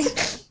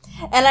sometimes.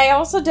 I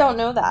also don't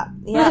know that.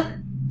 Yeah.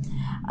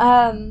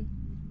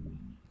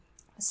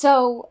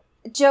 So,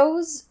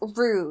 Joe's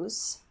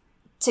ruse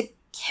to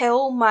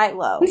kill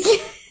Milo.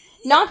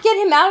 Not get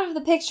him out of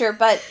the picture,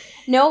 but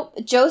no,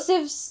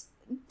 Joseph's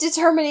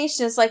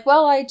determination is like,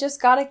 well, I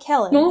just gotta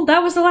kill him. Well,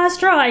 that was the last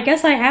straw. I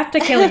guess I have to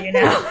kill you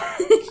now.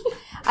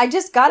 I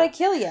just gotta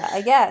kill you,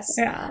 I guess.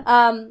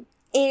 Yeah.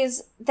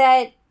 Is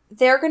that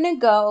they're gonna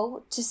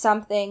go to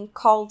something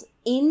called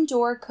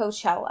Indoor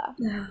Coachella.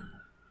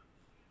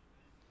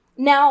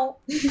 Now,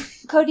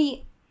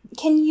 Cody,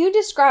 can you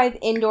describe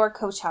Indoor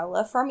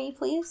Coachella for me,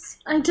 please?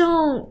 I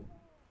don't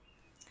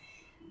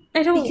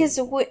because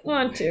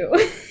want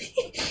to.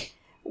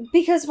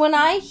 Because when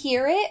I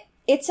hear it,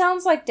 it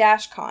sounds like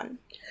DashCon.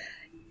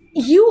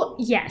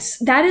 Yes,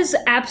 that is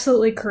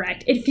absolutely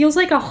correct. It feels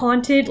like a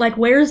haunted, like,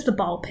 where's the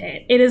ball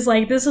pit? It is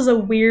like, this is a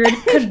weird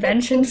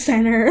convention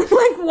center.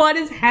 Like, what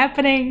is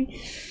happening?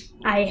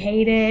 I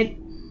hate it.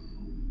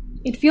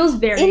 It feels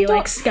very,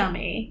 like,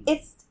 scummy.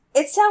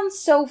 It sounds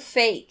so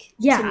fake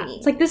to me.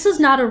 It's like, this is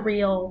not a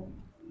real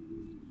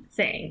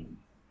thing.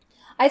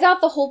 I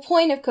thought the whole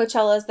point of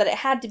Coachella is that it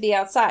had to be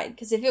outside.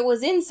 Because if it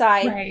was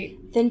inside, right,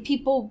 then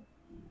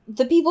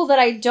the people that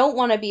I don't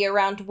want to be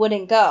around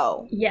wouldn't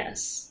go.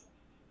 Yes.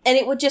 And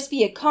it would just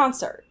be a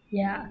concert.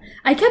 Yeah.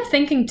 I kept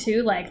thinking,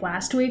 too, like,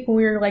 last week when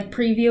we were, like,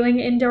 previewing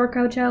Indoor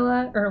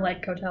Coachella, or,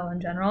 like, Coachella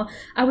in general,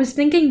 I was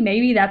thinking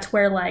maybe that's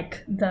where,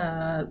 like,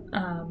 the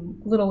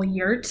little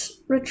yurt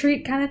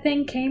retreat kind of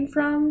thing came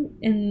from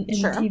in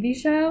Sure. the TV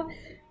show.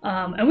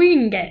 And we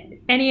didn't get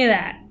any of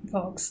that,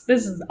 folks.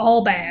 This is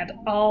all bad.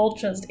 All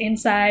just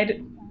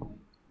inside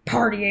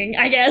partying,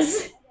 I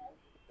guess.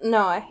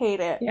 No, I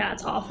hate it. Yeah,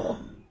 it's awful.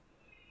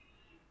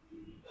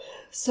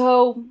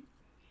 So,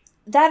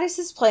 that is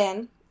his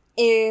plan,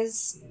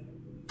 is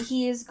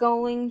he's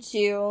going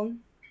to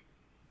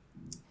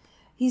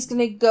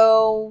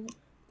go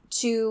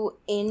to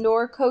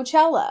Indoor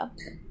Coachella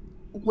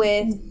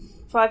with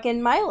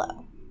fucking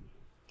Milo.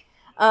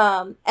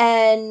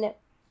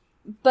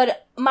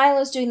 But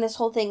Milo's doing this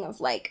whole thing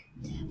of like,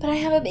 but I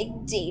have a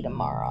big day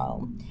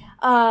tomorrow.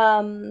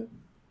 And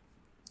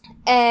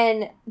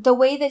the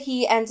way that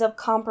he ends up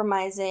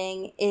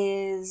compromising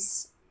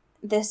is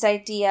this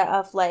idea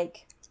of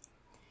like,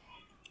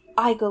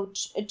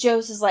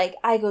 Joe's is like,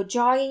 I go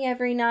jogging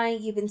every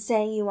night. You've been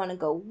saying you want to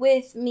go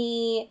with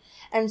me.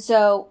 And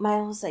so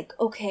Milo's like,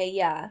 okay,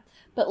 yeah.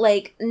 But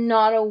like,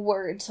 not a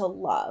word to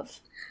love.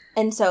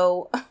 And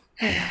so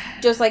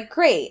Joe's like,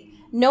 great.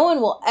 No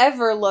one will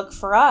ever look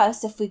for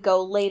us if we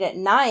go late at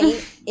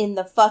night in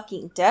the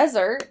fucking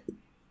desert.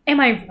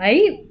 Am I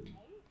right?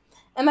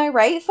 Am I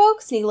right,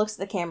 folks? And he looks at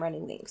the camera and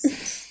he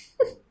winks.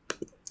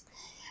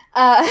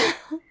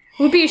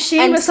 Would be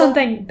ashamed if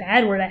something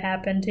bad were to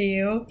happen to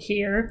you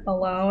here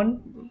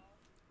alone,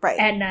 right,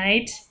 at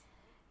night.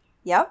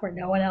 Yep, where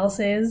no one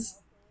else is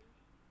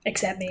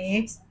except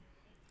me.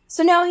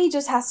 So now he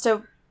just has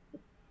to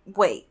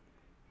wait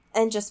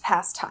and just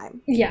pass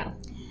time. Yeah,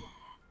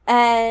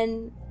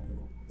 and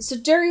so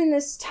during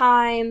this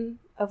time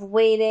of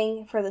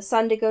waiting for the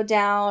sun to go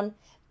down,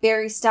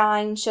 Barry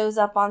Stein shows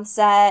up on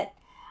set,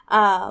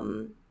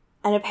 and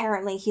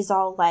apparently he's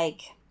all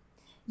like,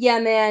 yeah,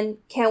 man,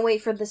 can't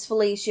wait for this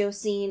fellatio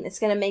scene. It's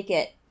gonna make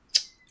it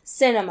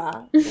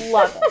cinema.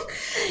 Love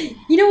it.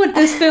 You know what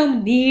this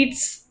film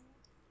needs?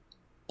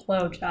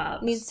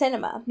 Blowjobs. Needs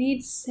cinema.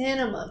 Needs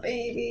cinema,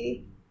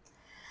 baby.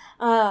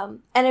 And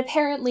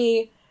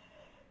apparently,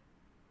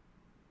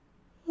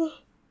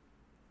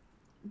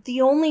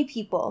 the only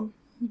people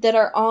that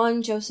are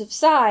on Joseph's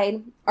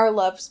side are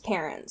Love's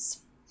parents.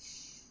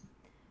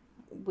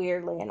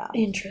 Weirdly enough.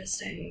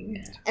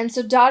 Interesting. And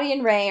so Dottie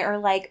and Ray are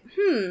like,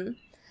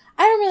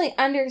 I don't really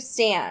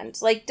understand.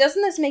 Like,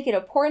 doesn't this make it a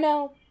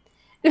porno?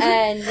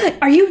 And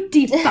are you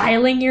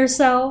defiling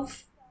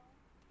yourself?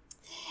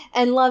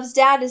 And Love's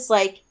dad is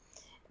like,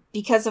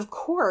 because of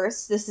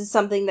course, this is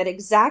something that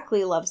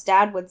exactly Love's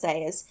dad would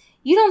say is,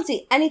 you don't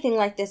see anything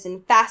like this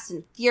in Fast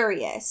and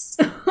Furious.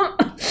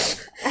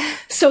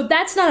 So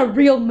that's not a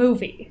real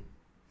movie.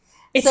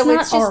 It's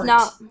just art.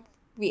 Not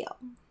real.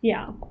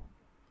 Yeah.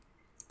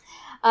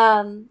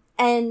 And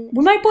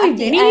would my boy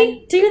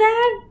Vinny do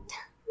that?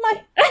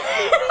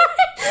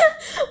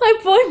 My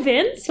boy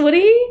Vince, would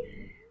he?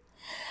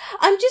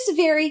 I'm just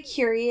very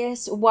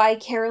curious why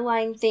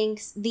Caroline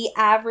thinks the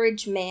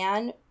average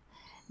man,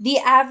 the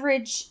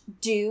average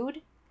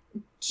dude,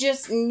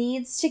 just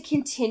needs to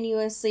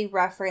continuously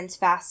reference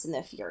Fast and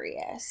the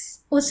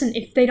Furious. Listen,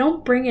 if they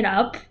don't bring it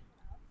up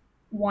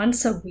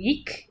once a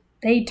week,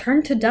 they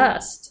turn to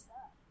dust.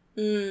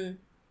 Yeah.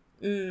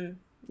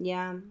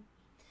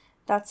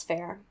 That's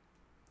fair.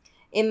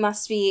 It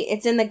must be,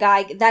 it's in that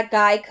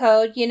guy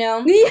code, you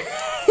know?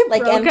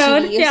 Like Bro MTV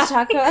code, used to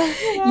talk about.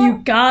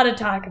 You gotta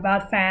talk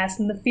about Fast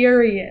and the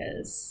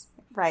Furious.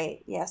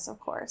 Right, yes, of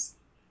course.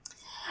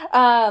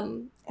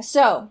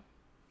 So,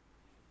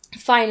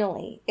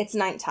 finally, it's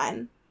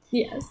nighttime.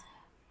 Yes.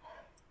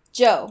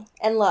 Joe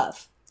and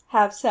Love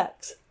have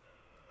sex.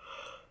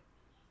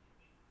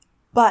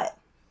 But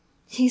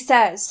he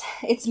says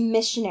it's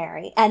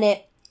missionary and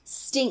it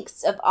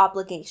stinks of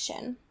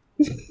obligation.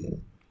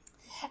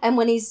 And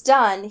when he's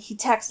done, he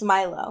texts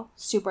Milo.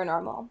 Super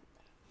normal.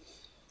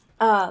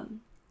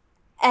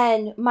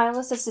 And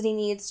Milo says that he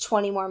needs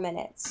 20 more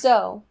minutes.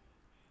 So,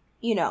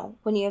 you know,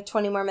 when you have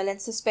 20 more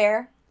minutes to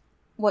spare,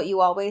 what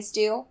you always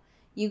do,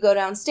 you go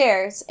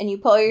downstairs and you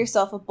pull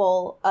yourself a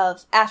bowl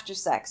of after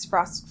sex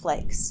Frosted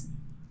Flakes.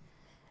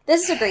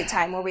 This is a great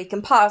time where we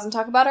can pause and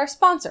talk about our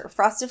sponsor,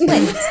 Frosted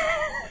Flakes.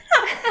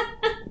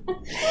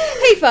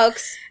 Hey,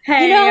 folks.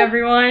 Hey, you know,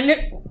 everyone.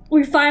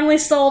 We finally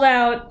sold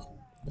out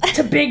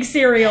to big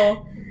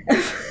cereal.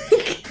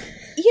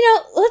 You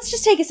know, let's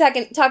just take a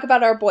second to talk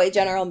about our boy,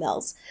 General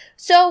Mills.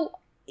 So,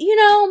 you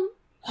know...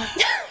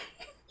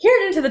 Here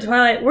at Into the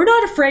Twilight, we're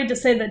not afraid to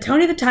say that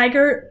Tony the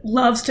Tiger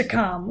loves to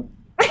come.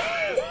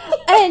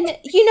 And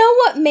you know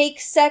what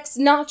makes sex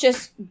not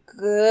just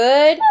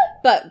good,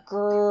 but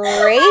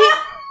great?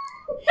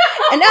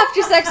 An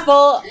after-sex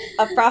bowl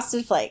of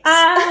Frosted Flakes.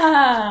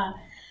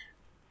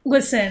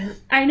 Listen,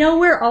 I know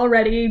we're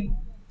already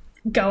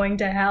going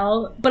to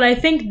hell, but I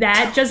think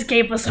that just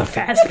gave us a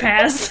fast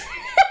pass.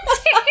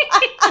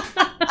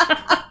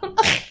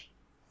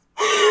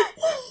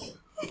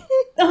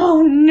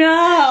 Oh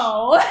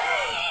no!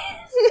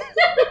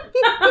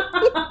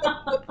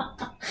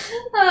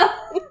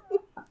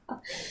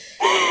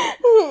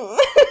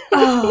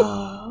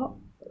 Oh.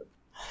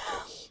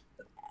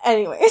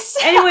 Anyways,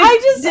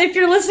 if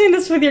you're listening to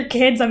this with your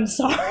kids, I'm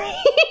sorry.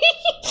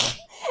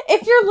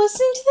 If you're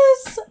listening to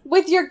this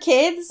with your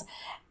kids,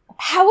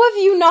 how have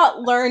you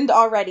not learned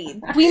already?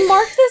 We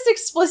marked this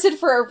explicit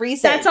for a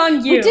reason. That's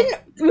on you.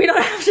 We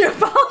don't have to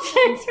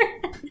apologize for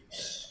that.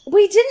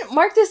 We didn't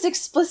mark this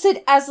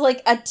explicit as,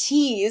 like, a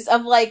tease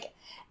of, like,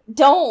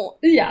 don't.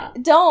 Yeah.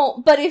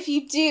 Don't. But if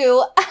you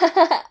do,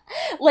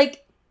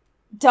 like,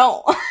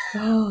 don't.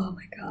 Oh,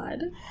 my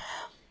God.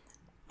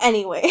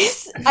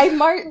 Anyways,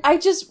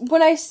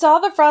 when I saw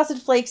the Frosted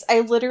Flakes, I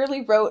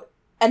literally wrote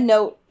a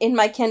note in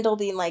my Kindle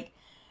being like,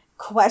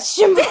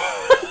 question mark?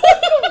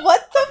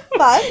 What the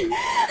fuck?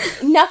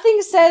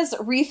 Nothing says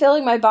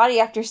refilling my body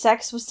after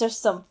sex was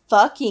just some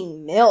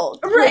fucking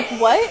milk. Right.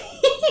 Like, what?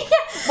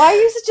 Why are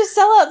you such a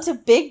sellout to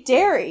Big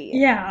Dairy?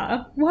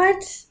 Yeah.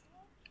 What?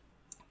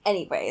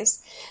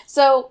 Anyways,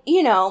 so,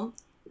 you know,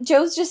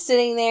 Joe's just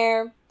sitting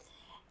there,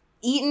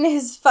 eating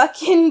his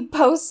fucking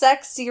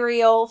post-sex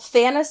cereal,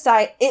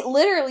 it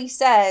literally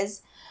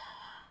says,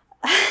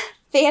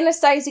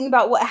 fantasizing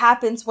about what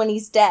happens when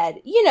he's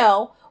dead. You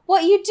know,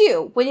 what you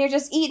do when you're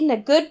just eating a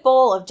good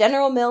bowl of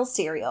General Mills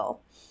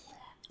cereal.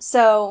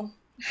 So,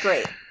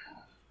 great.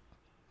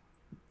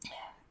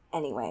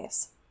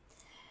 Anyways.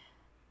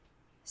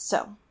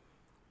 So,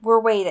 we're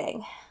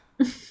waiting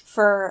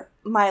for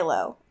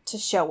Milo to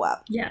show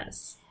up.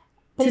 Yes.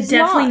 But to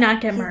definitely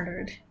not get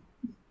murdered.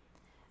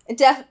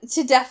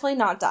 To definitely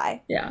not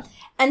die. Yeah.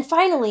 And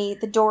finally,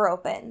 the door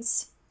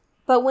opens.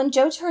 But when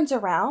Joe turns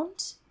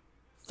around,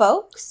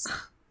 folks,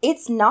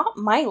 it's not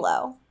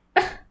Milo.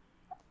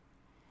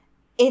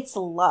 It's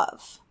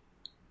Love.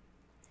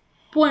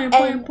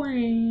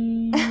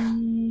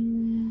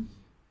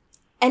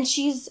 And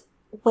she's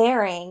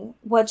wearing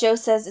what Joe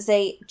says is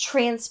a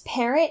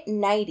transparent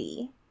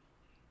nightie.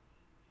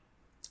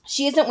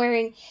 She isn't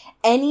wearing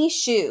any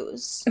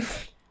shoes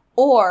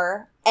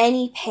or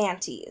any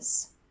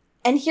panties.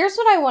 And here's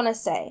what I want to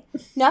say.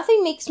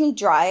 Nothing makes me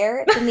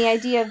drier than the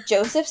idea of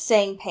Joseph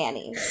saying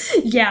panties.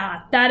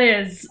 Yeah, that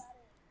is...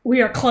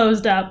 We are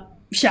closed up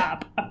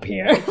shop up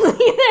here.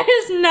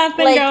 There's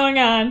nothing going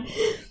on.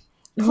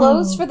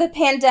 Closed for the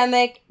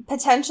pandemic,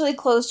 potentially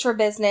closed for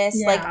business.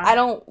 Yeah. Like, I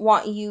don't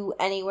want you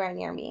anywhere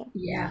near me.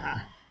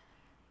 Yeah.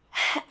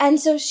 And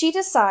so she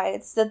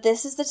decides that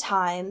this is the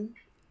time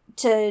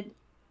to,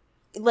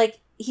 like,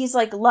 he's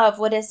like, Love,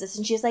 what is this?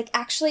 And she's like,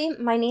 actually,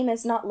 my name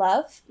is not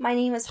Love. My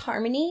name is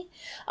Harmony.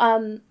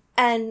 And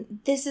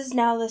this is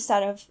now the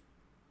set of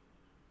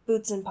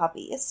Boots and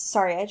Puppies.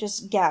 Sorry, I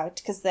just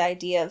gagged because the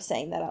idea of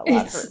saying that out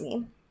loud hurt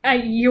me.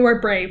 You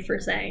were brave for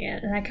saying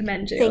it, and I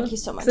commend you. Thank you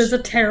so much. This is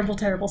a terrible,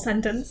 terrible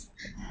sentence.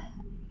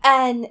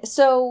 And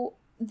so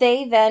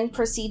they then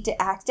proceed to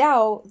act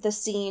out the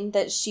scene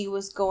that she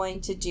was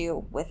going to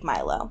do with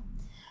Milo.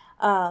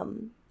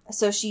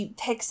 So she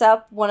picks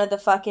up one of the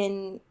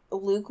fucking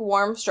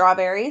lukewarm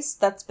strawberries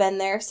that's been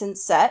there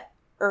since set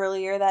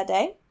earlier that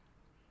day.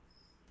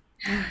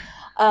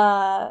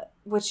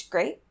 Which,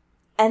 great.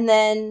 And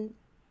then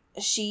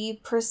she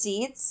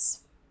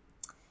proceeds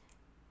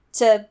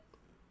to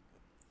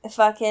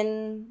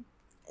fucking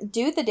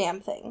do the damn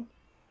thing.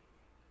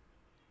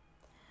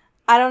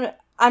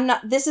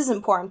 This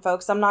isn't porn,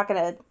 folks. I'm not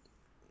gonna,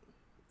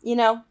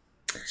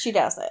 she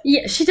does it.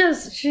 Yeah, she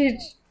does. She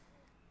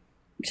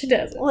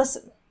does it.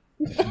 Listen.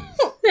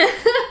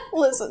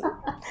 Listen.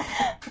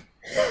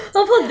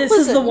 I'll put this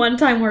as the one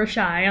time we're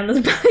shy on this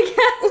podcast.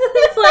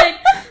 It's like,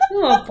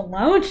 a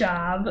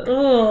blowjob.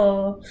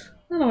 Oh,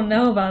 I don't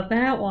know about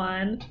that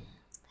one.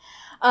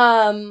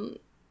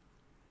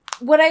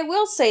 What I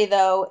will say,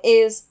 though,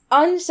 is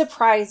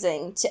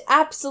unsurprising to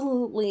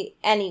absolutely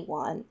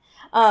anyone.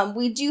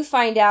 We do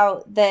find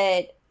out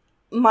that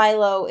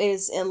Milo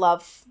is in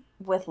love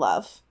with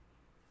Love.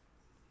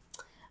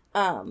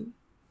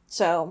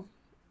 So,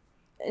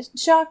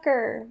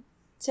 shocker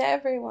to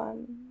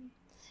everyone.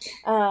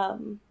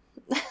 I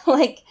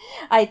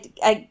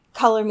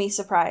color me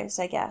surprised,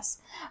 I guess.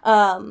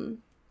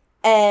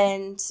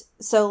 And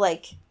so,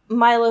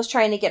 Milo's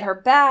trying to get her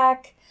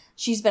back.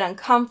 She's been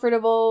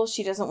uncomfortable.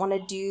 She doesn't want to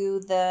do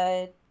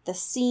the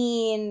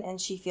scene, and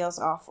she feels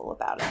awful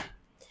about it.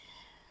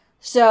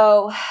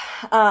 So,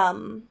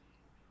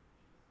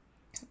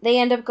 they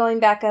end up going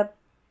back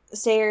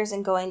upstairs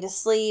and going to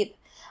sleep.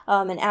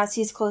 And as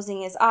he's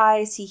closing his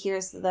eyes, he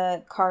hears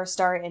the car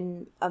start,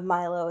 and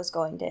Milo is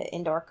going to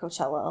Indoor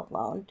Coachella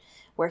alone,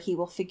 where he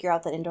will figure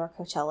out that Indoor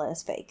Coachella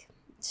is fake.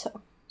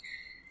 So,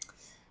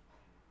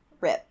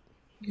 rip.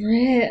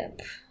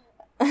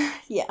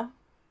 Yeah.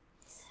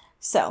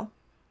 So,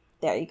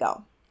 there you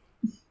go.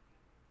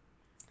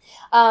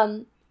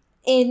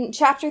 In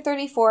chapter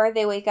 34,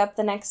 they wake up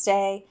the next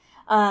day,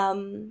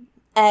 and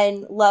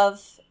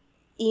Love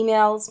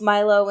emails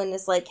Milo and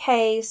is like,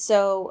 hey,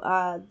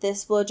 so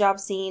this blowjob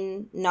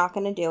scene, not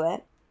gonna do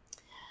it.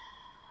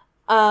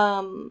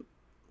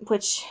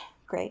 Which,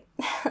 great.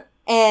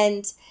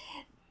 And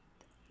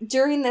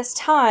during this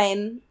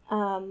time,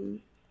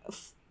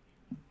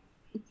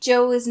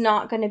 Joe is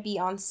not going to be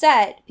on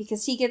set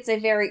because he gets a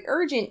very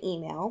urgent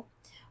email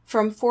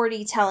from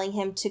 40 telling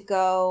him to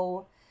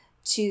go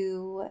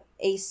to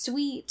a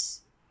suite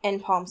in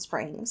Palm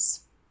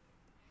Springs.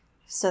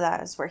 So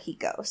that is where he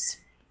goes.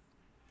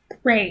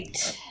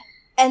 Great.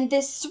 And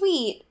this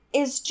suite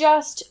is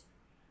just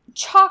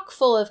chock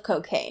full of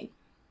cocaine.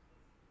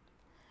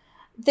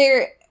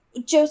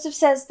 Joseph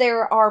says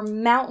there are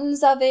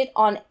mountains of it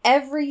on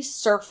every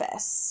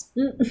surface.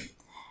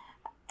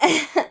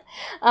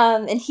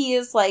 And he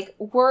is,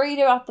 worried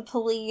about the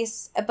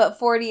police, but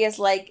 40 is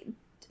like,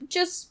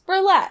 just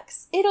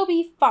relax. It'll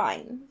be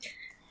fine.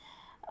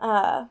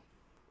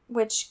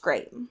 Which,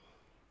 great.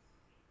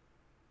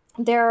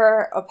 There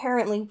are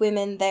apparently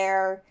women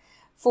there.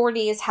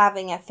 40 is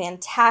having a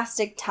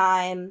fantastic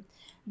time.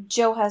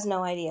 Joe has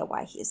no idea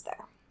why he's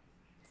there.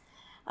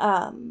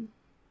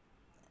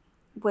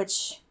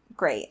 Which,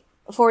 great.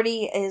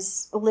 40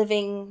 is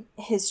living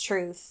his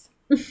truth.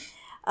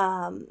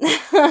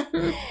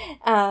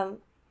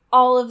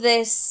 All of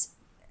this,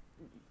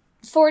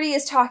 40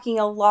 is talking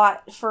a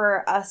lot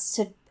for us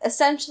to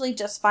essentially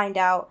just find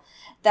out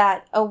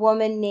that a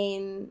woman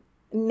named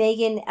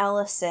Megan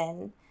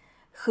Ellison,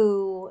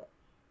 who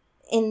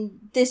in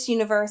this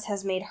universe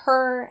has made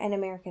her an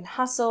American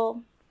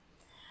Hustle,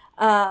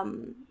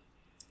 who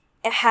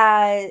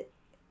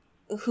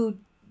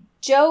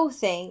Joe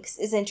thinks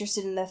is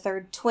interested in the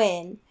third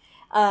twin,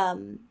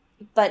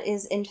 but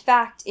is in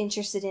fact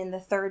interested in the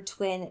third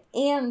twin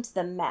and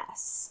the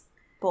mess,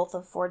 both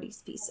of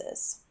 40's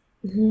pieces.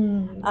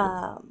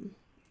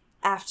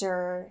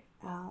 After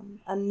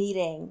a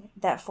meeting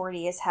that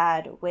 40 has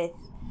had with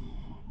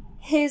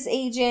his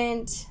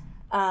agent,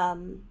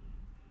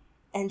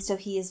 and so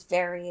he is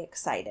very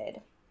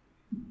excited.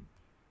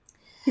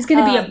 He's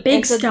going to be a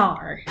big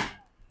star.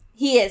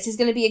 He is. He's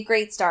going to be a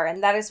great star,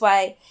 and that is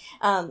why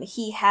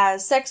he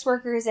has sex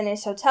workers in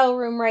his hotel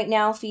room right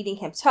now feeding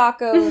him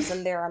tacos,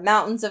 and there are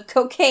mountains of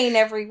cocaine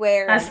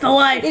everywhere. That's the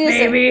life,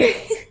 baby.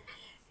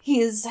 He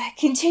is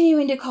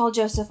continuing to call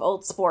Joseph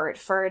Old Sport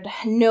for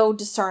no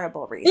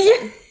discernible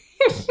reason.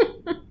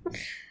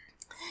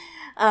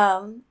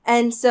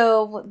 And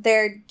so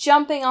they're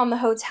jumping on the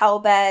hotel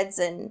beds,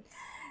 and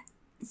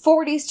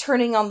 40's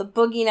turning on the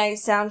Boogie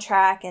Nights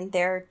soundtrack, and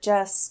they're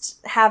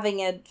just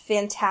having a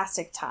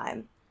fantastic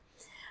time.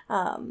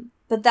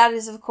 But that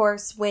is, of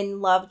course,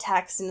 when Love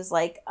texts and is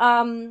like,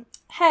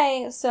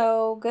 hey,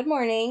 so good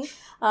morning.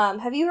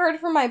 Have you heard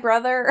from my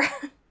brother?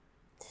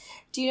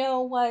 Do you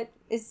know what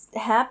is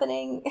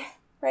happening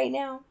right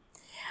now?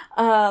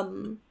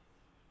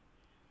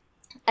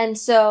 And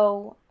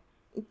so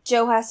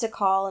Joe has to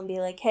call and be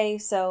like, hey,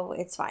 so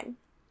it's fine.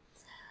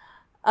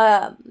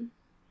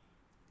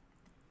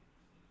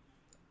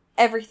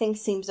 Everything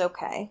seems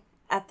okay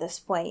at this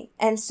point.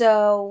 And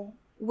so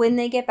when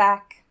they get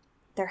back,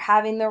 they're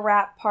having the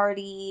wrap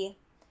party.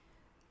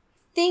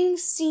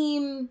 Things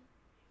seem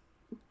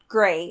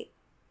great.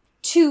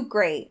 too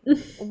great,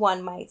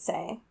 one might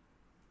say.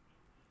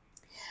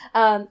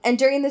 And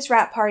during this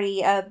rap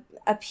party, a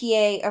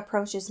PA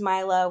approaches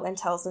Milo and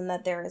tells him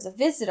that there is a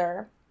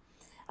visitor.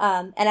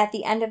 And at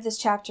the end of this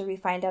chapter, we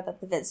find out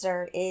that the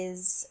visitor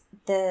is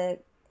a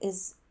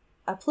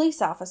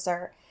police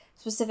officer,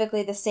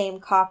 specifically the same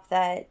cop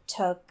that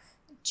took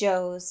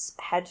Joe's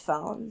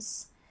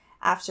headphones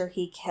after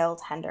he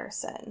killed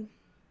Henderson.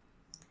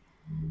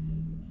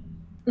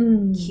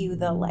 Cue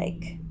the,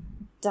 like,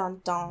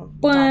 dun dun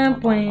dun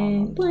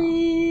dun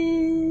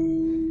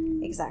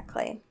dun.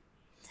 Exactly.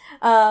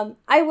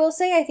 I will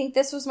say I think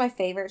this was my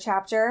favorite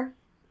chapter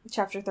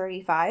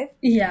 35.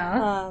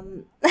 Yeah.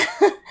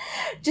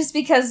 Just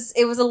because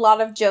it was a lot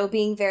of Joe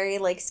being very,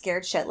 like,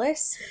 scared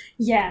shitless.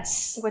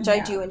 Yes. Which I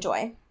do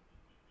enjoy.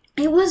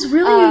 It was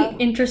really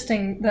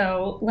interesting,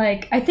 though.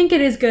 Like, I think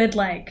it is good,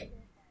 like,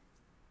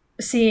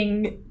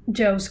 seeing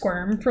Joe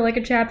squirm for, like,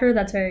 a chapter.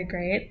 That's very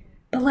great.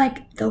 But,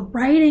 like, the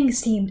writing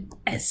seemed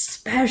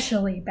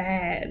especially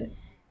bad.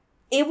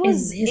 It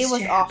was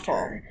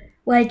awful.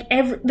 Like,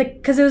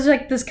 because it was,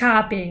 like, this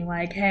cop being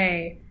like,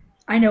 hey,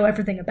 I know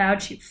everything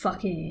about you,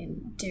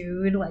 fucking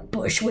dude, like,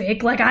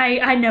 Bushwick. Like,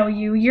 I know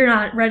you. You're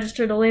not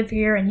registered to live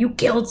here, and you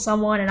killed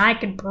someone, and I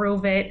can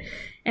prove it.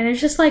 And it's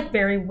just, like,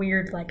 very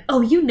weird, like,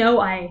 oh, you know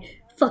I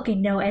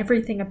fucking know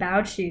everything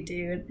about you,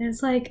 dude. And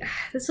it's like,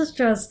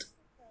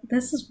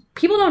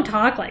 people don't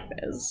talk like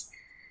this.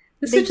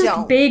 This is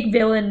just big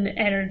villain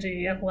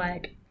energy of,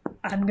 like,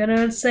 I'm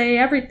gonna say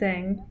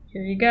everything.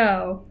 Here you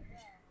go.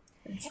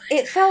 Like,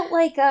 it felt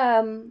like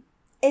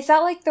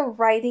the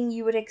writing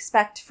you would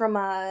expect from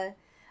a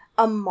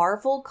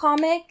Marvel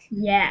comic.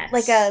 Yes.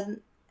 Like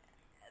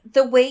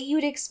the way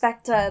you'd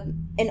expect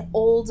an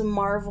old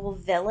Marvel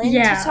villain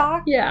to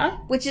talk. Yeah.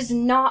 Which is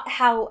not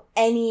how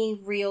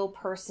any real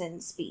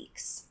person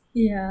speaks.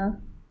 Yeah.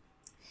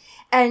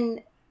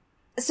 And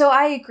so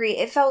I agree.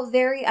 It felt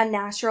very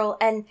unnatural.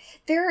 And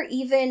there are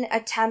even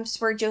attempts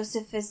where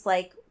Joseph is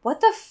like,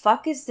 what the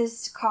fuck is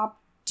this cop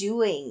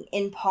doing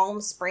in Palm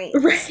Springs?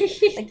 Right.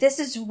 Like, this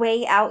is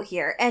way out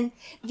here. And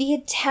the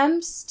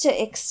attempts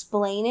to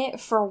explain it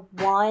for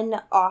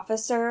one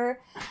officer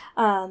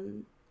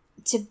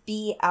to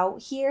be out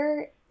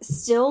here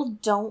still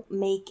don't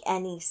make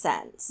any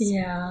sense.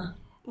 Yeah.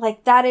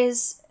 Like, that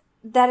is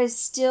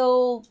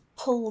still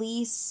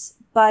police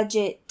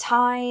budget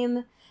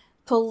time,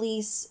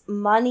 police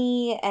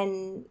money,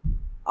 and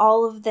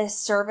all of this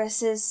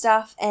services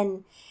stuff,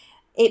 and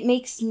it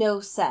makes no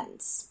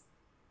sense.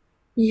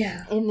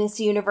 Yeah. In this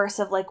universe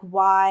of, like,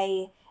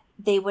 why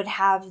they would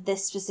have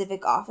this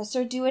specific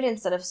officer do it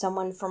instead of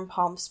someone from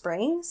Palm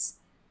Springs.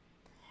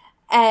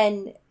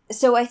 And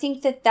so I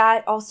think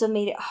that also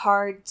made it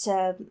hard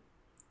to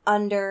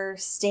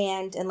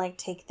understand and, like,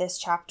 take this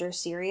chapter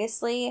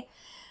seriously.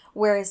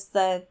 Whereas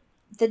the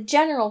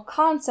general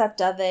concept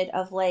of it,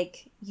 of,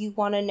 like, you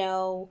want to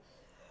know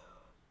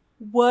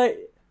what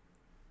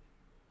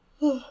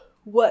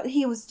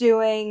he was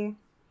doing,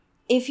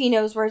 if he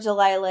knows where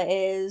Delilah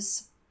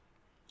is,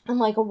 and,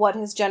 like, what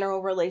his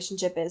general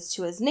relationship is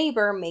to his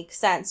neighbor makes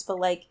sense. But,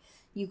 like,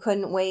 you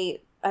couldn't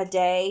wait a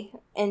day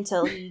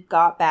until he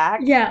got back.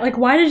 Yeah, like,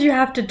 why did you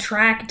have to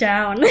track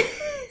down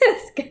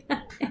this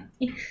guy?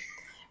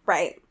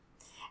 Right.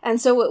 And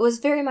so it was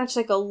very much,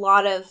 like, a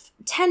lot of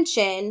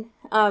tension,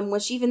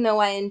 which, even though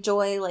I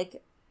enjoy,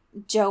 like,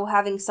 Joe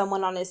having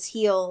someone on his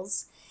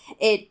heels,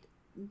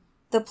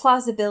 the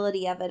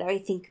plausibility of it, I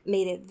think,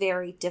 made it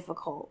very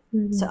difficult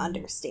to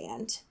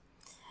understand,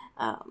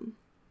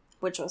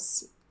 which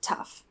was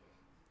tough.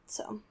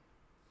 So,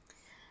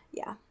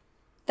 yeah,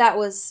 that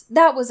was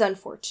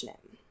unfortunate.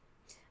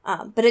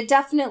 But it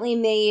definitely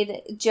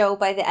made Joe,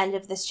 by the end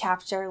of this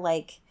chapter,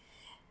 like,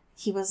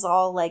 he was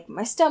all like,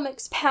 my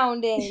stomach's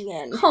pounding,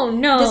 and oh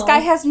no, this guy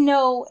has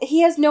no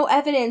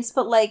evidence,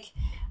 but, like,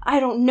 I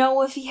don't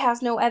know if he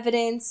has no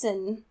evidence,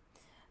 and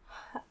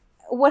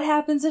what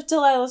happens if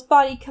Delilah's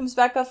body comes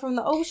back up from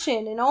the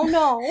ocean, and oh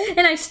no.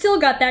 And I still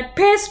got that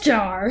piss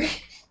jar.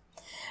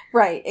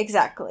 Right,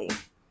 exactly.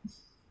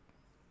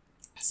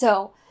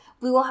 So,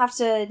 we will have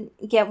to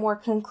get more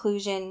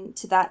conclusion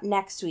to that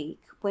next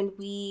week when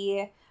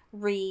we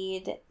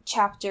read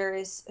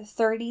chapters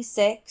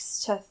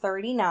 36 to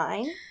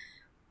 39.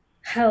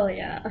 Hell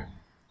yeah.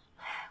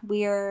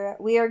 We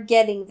are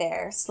getting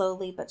there,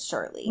 slowly but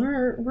surely.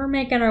 We're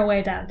making our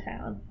way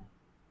downtown.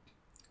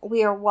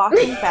 We are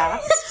walking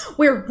fast.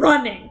 We're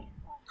running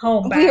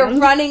homebound. We are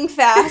running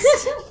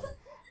fast.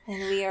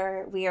 And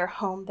we are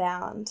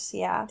homebound,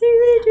 yeah.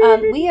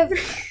 We have...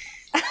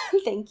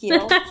 Thank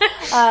you.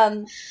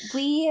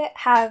 We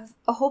have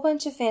a whole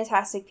bunch of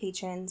fantastic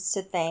patrons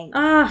to thank.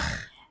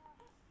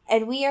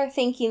 And we are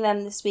thanking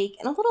them this week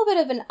in a little bit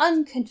of an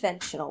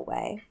unconventional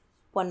way,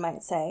 one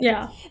might say.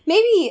 Yeah.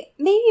 Maybe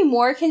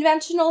more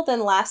conventional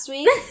than last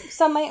week,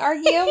 some might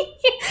argue.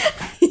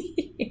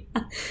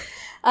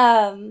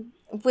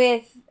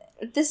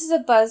 This is a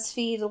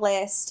BuzzFeed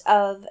list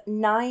of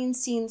 9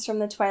 scenes from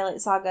the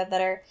Twilight Saga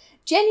that are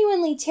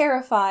genuinely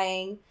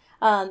terrifying,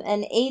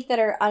 and 8 that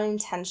are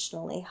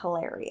unintentionally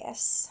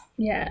hilarious.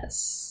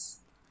 Yes.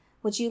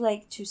 would you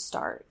like to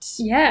start?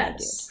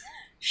 Yes.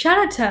 Shout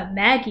out to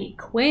Maggie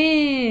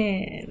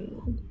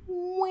Quinn.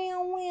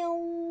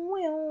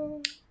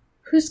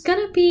 Who's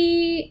gonna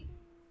be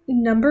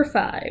number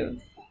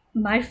 5?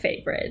 My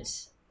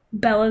favorite.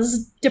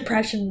 Bella's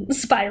depression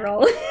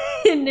spiral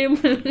in New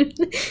Moon.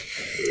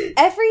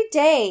 Every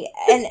day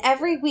and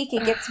every week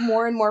it gets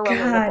more and more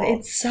relatable. God,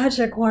 it's such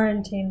a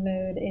quarantine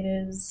mood. It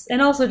is. And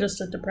also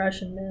just a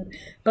depression mood.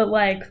 But,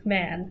 like,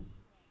 man.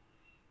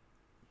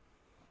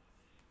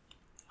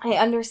 I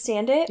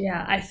understand it.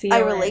 Yeah, I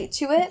relate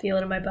to it. I feel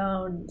it in my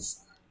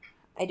bones.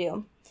 I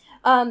do.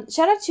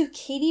 Shout out to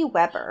Katie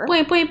Weber.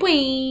 Boing, boing,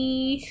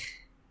 boing.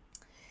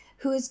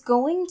 Who is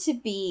going to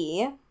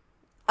be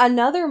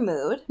another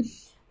mood,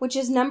 which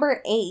is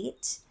number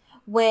 8,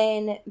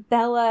 when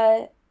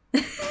Bella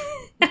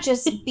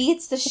just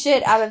beats the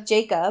shit out of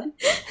Jacob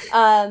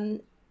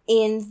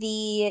in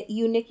the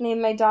 "you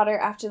nicknamed my daughter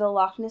after the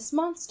Loch Ness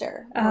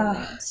Monster"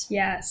 moment.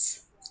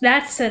 Yes.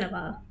 That's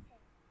cinema.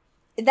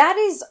 That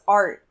is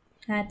art.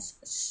 That's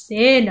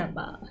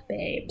cinema,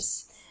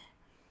 babes.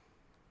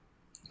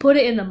 Put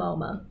it in the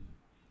MoMA.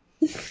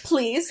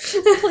 Please.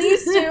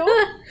 Please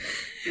do.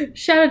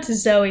 Shout out to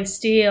Zoe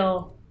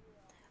Steele.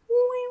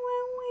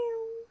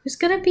 Who's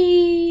gonna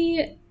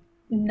be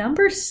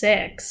number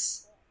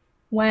 6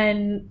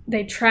 when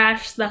they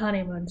trash the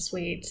honeymoon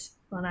suite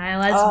on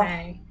Isle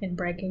Esme in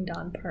Breaking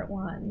Dawn Part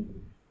 1.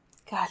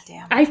 God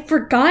damn. I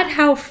forgot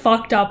how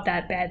fucked up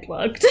that bed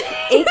looked.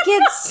 It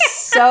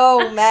gets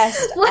so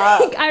messed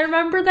up. I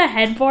remember the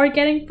headboard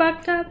getting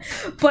fucked up,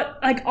 but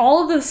like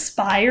all of the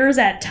spires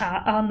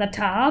on the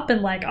top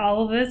and like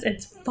all of this,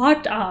 it's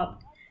fucked up.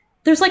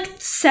 There's like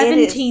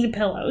 17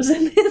 pillows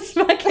in this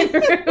fucking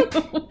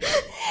room.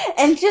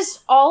 And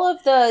just all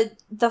of the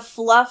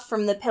fluff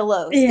from the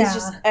pillows is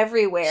just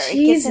everywhere. Jesus,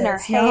 it gets in her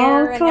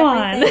hair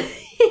and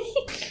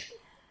everything.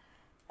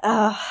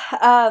 All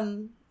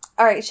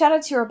right, shout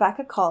out to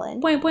Rebecca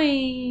Cullen. Boing,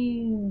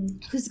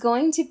 boing. Who's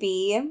going to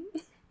be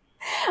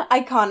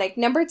iconic.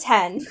 Number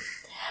 10.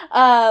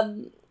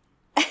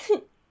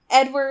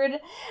 Edward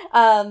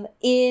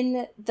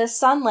in the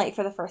sunlight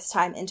for the first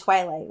time in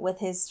Twilight with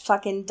his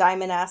fucking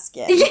diamond-ass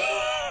skin.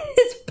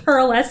 His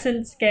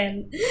pearlescent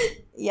skin.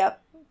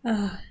 Yep.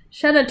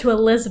 Shout out to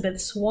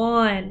Elizabeth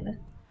Swann.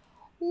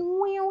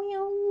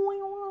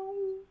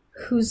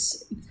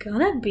 Who's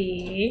gonna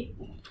be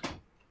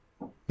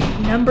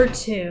number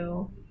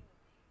 2.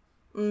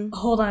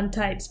 Hold on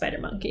tight, Spider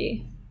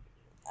Monkey.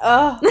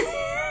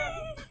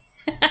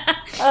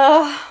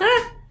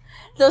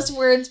 Those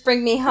words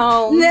bring me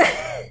home.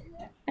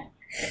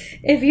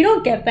 If you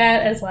don't get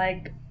that as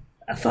like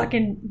a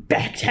fucking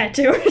back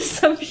tattoo or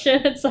some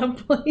shit at some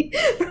point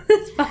from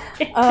this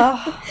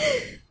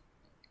podcast,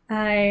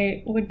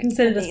 I would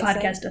consider this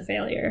podcast a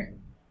failure.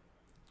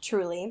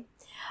 Truly.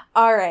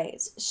 All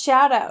right.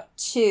 Shout out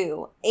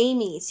to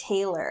Amy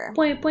Taylor.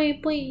 Boing, boing,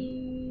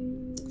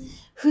 boing.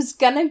 Who's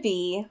gonna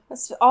be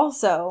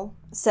also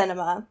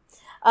cinema.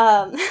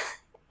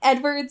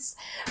 Edward's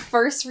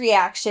first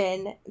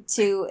reaction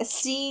to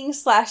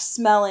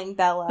seeing/smelling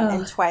Bella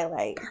in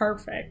Twilight.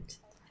 Perfect.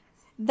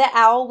 The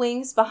owl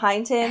wings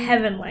behind him.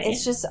 Heavenly.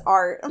 It's just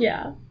art.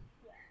 Yeah.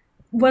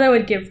 What I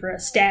would give for a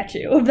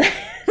statue of that.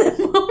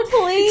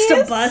 Please.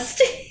 Just a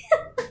bust.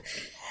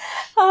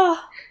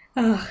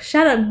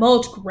 Shout out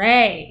Mulch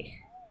Gray.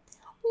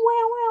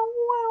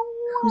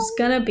 Who's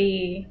gonna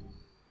be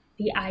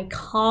the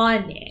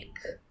iconic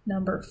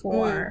number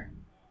 4.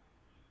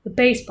 The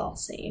baseball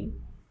scene.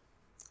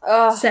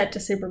 Set to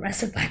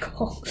Supermassive Black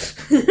Hole.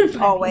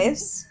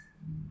 Always.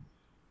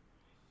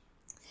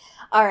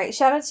 Alright,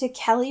 shout out to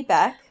Kelly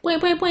Beck. Boing,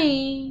 boing,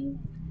 boing.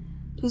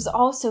 Who's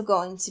also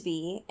going to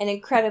be an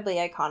incredibly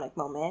iconic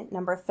moment.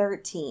 Number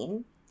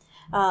 13.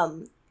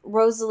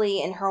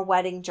 Rosalie in her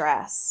wedding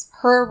dress.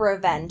 Her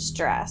revenge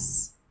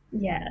dress.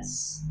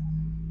 Yes.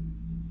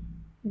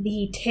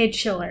 The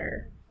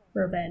titular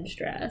revenge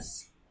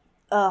dress.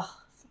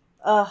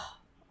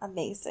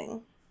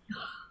 Amazing.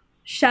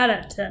 Shout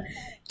out to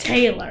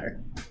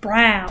Taylor,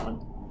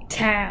 Brown,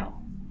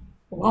 Tao,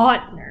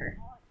 Lautner.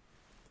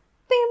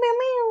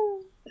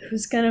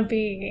 Who's gonna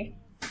be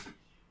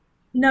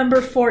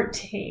number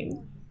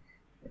 14?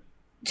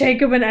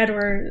 Jacob and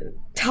Edward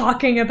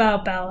talking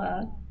about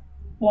Bella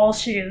while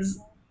she is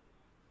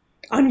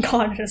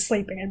unconscious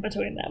sleeping in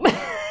between them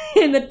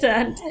in the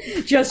tent,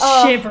 just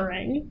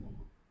shivering.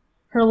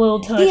 Her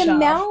little tush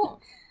off.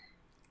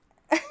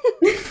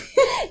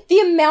 The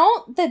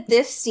amount that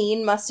this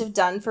scene must have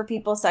done for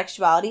people's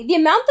sexuality, the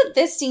amount that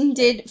this scene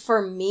did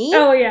for me.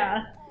 Oh,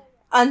 yeah.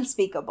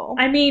 Unspeakable.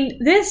 I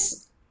mean,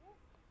 this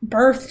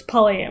birthed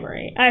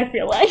polyamory, I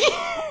feel like.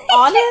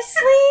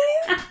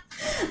 Honestly?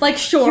 Like,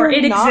 sure,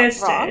 it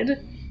existed.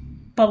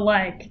 Wrong. But,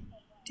 like,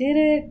 did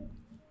it?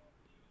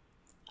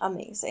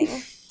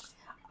 Amazing.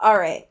 All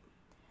right.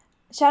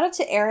 Shout out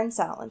to Aaron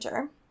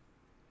Salinger.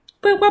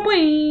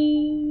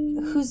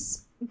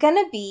 Who's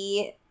gonna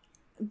be...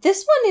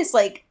 This one is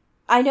like...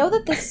 I know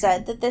that this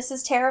said that this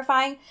is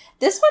terrifying.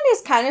 This one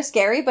is kind of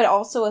scary, but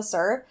also a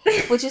serve,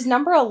 which is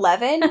number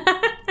 11.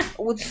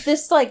 with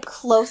this, like,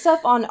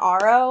 close-up on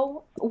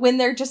Aro when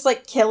they're just,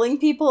 like, killing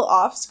people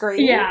off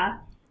screen. Yeah.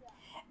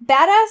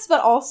 Badass,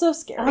 but also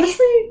scary.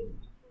 Honestly,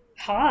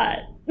 hot.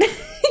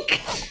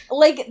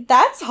 Like,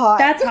 that's hot.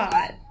 That's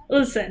hot.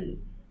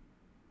 Listen,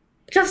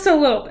 just a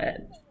little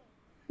bit.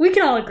 We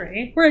can all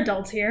agree. We're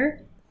adults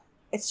here.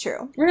 It's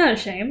true. We're not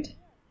ashamed.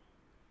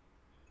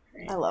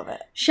 I love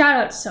it. Shout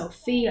out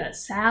Sophia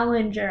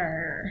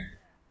Salinger,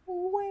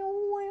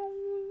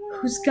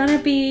 who's gonna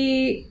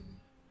be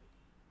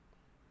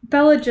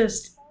Bella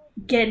just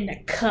getting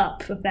a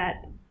cup of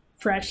that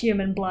fresh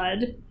human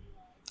blood.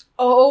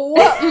 Oh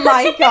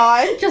my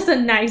god. Just a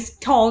nice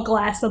tall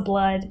glass of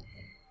blood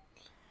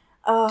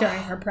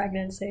during her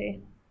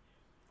pregnancy.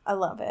 I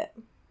love it.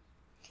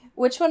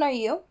 Which one are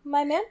you,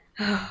 my man?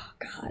 Oh,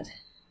 God.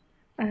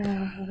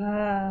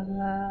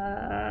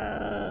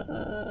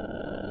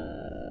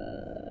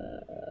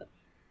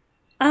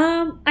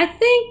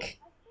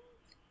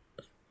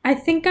 I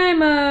think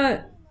I'm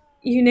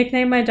you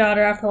nicknamed my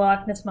daughter after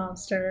Loch Ness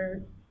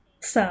Monster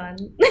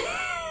son.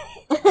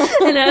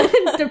 And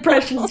a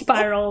depression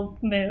spiral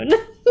moon.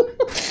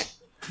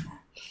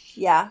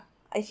 Yeah,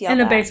 I feel and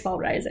that. A baseball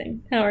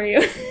rising. How are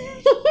you?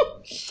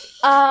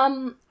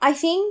 I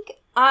think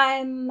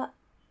I'm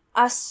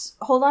a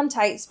hold on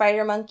tight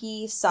spider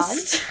monkey son,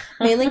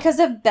 mainly because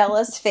of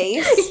Bella's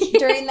face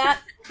during that.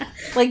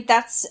 Like,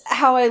 that's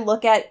how I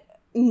look at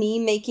me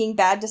making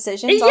bad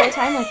decisions all the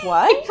time. Like,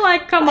 what?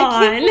 Like, come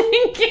on.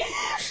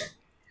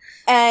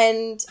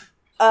 And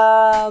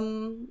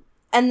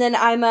then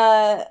I'm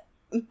a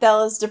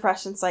Bella's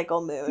depression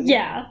cycle moon.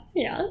 Yeah.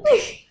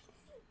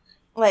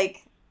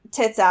 Like,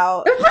 tits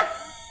out.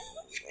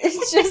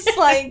 It's just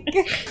like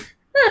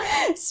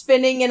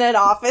spinning in an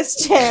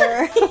office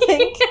chair.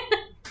 Like,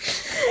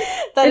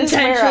 that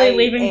intentionally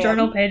leaving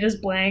journal pages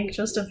blank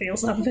just to feel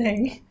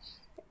something.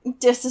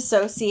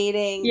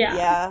 Disassociating.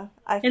 Yeah.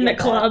 I feel in the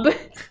club.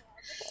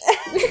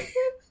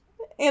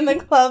 In the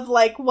club,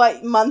 like,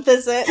 what month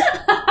is it?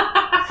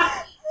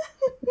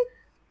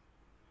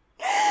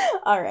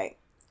 All right.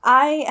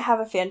 I have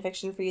a fan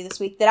fiction for you this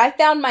week that I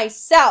found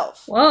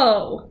myself.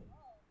 Whoa.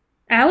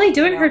 Allie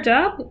doing her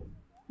job?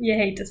 You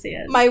hate to see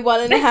it. My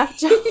 1.5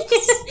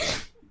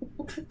 jobs.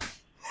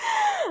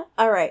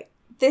 All right.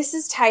 This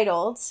is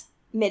titled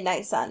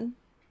Midnight Sun.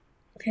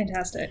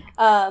 Fantastic.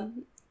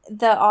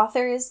 The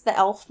author is the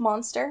Elf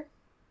Monster.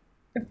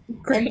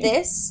 Great. And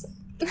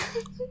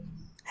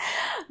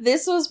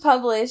this was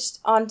published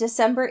on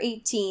December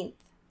 18th,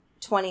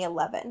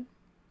 2011.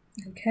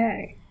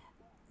 Okay.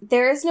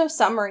 There is no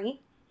summary.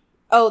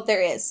 Oh,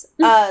 there is.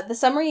 The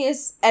summary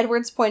is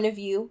Edward's point of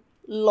view.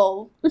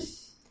 Lol.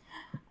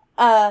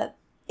 It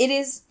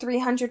is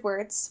 300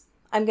 words.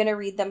 I'm going to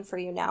read them for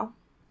you now.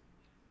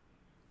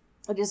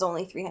 It is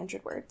only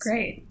 300 words.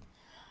 Great.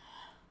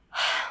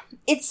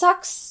 It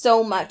sucks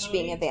so much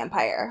being a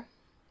vampire.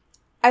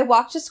 I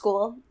walked to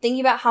school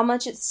thinking about how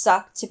much it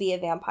sucked to be a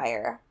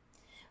vampire.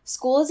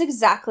 School is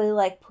exactly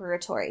like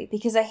purgatory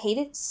because I hate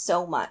it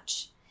so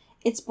much.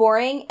 It's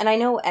boring and I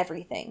know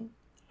everything.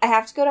 I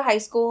have to go to high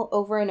school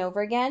over and over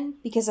again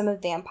because I'm a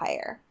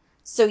vampire.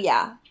 So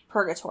yeah,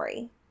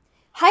 purgatory.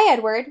 Hi,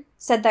 Edward,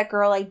 said that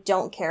girl I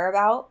don't care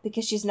about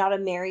because she's not a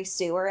Mary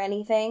Sue or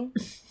anything.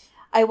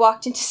 I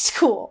walked into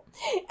school.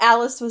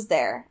 Alice was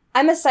there.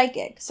 I'm a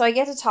psychic, so I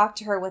get to talk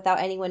to her without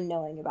anyone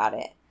knowing about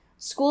it.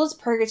 School is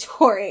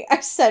purgatory,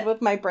 I said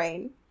with my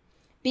brain.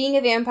 Being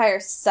a vampire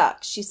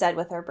sucks, she said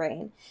with her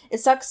brain. It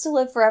sucks to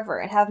live forever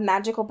and have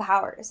magical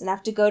powers and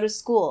have to go to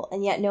school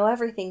and yet know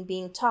everything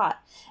being taught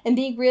and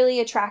being really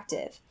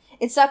attractive.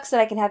 It sucks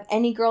that I can have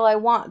any girl I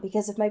want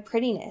because of my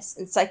prettiness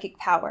and psychic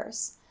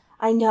powers.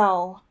 I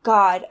know.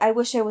 God, I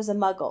wish I was a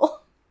muggle.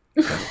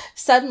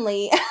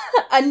 Suddenly,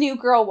 a new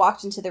girl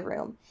walked into the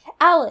room.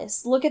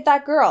 Alice, look at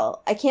that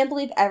girl. I can't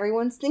believe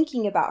everyone's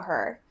thinking about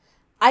her.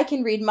 I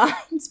can read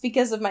minds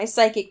because of my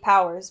psychic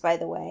powers, by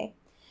the way.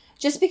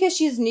 Just because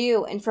she's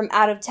new and from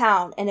out of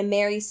town and a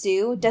Mary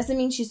Sue doesn't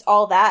mean she's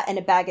all that and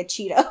a bag of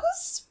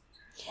Cheetos.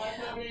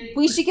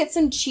 We should get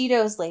some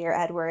Cheetos later,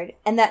 Edward,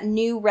 and that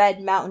new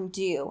red Mountain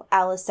Dew,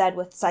 Alice said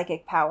with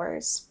psychic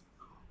powers.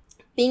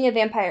 Being a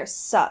vampire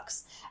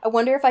sucks. I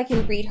wonder if I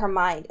can read her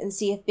mind and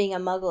see if being a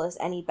muggle is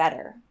any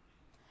better.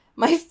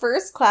 My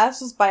first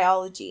class was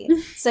biology,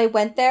 so I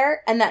went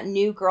there and that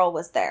new girl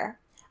was there.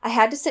 I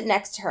had to sit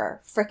next to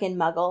her, frickin'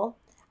 muggle.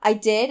 I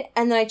did,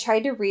 and then I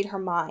tried to read her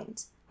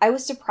mind. I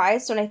was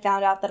surprised when I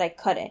found out that I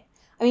couldn't.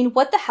 I mean,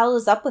 what the hell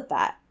is up with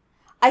that?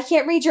 I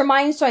can't read your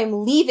mind, so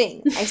I'm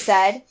leaving, I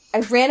said. I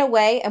ran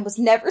away and was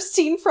never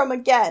seen from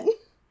again.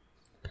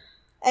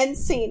 End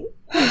scene.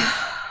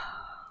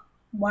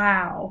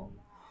 Wow.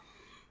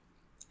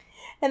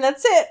 And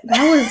that's it.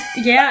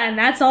 And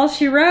that's all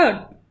she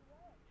wrote.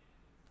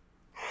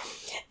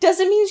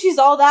 Doesn't mean she's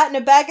all that in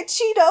a bag of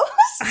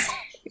Cheetos.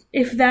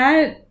 If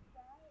that...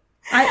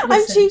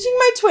 I'm changing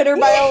my Twitter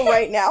bio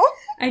right now.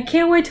 I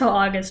can't wait till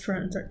August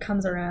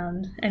comes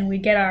around and we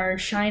get our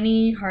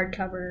shiny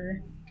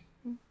hardcover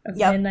of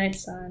Midnight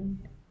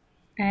Sun.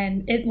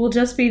 And it will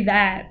just be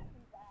that.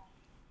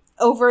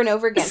 over and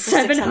over again for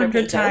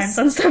 700 times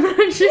on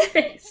 700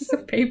 pages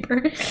of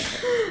paper.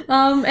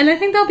 And I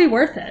think that'll be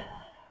worth it.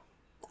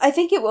 I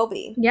think it will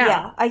be.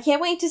 Yeah. I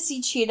can't wait to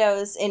see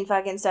Cheetos in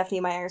fucking Stephenie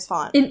Meyer's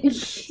font.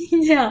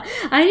 Yeah.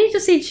 I need to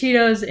see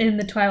Cheetos in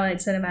the Twilight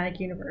Cinematic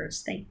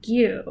Universe. Thank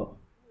you.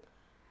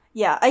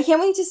 Yeah. I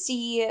can't wait to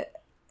see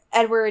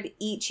Edward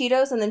eat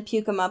Cheetos and then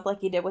puke them up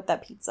like he did with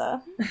that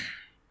pizza.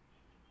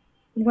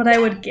 What I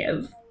would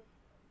give.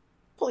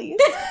 Please.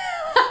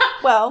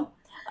 Well,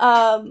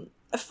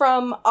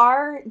 from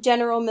our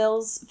General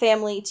Mills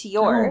family to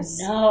yours.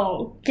 Oh,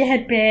 no.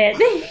 Get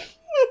bit.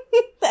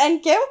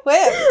 And get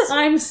whipped.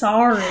 I'm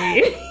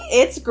sorry.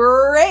 It's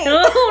great.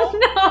 Oh,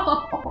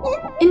 no.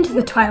 Into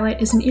the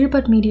Twilight is an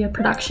Earbud Media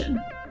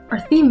production. Our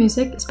theme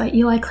music is by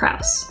Eli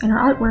Krauss, and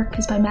our artwork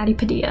is by Maddie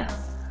Padilla.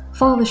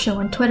 Follow the show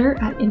on Twitter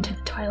at Into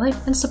the Twilight,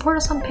 and support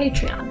us on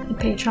Patreon at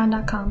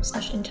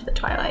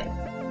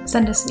patreon.com/intothetwilight.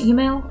 Send us an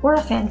email or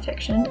a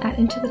fanfiction at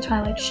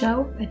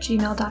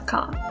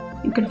intothetwilightshow@gmail.com.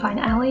 You can find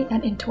Allie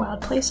at Into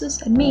Wild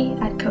Places and me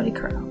at Cody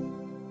Crow.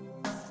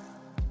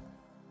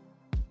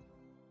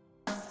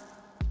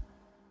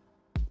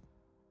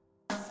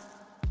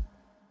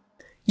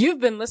 You've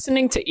been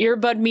listening to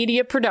Earbud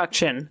Media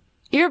Production.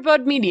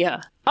 Earbud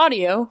Media.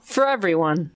 Audio for everyone.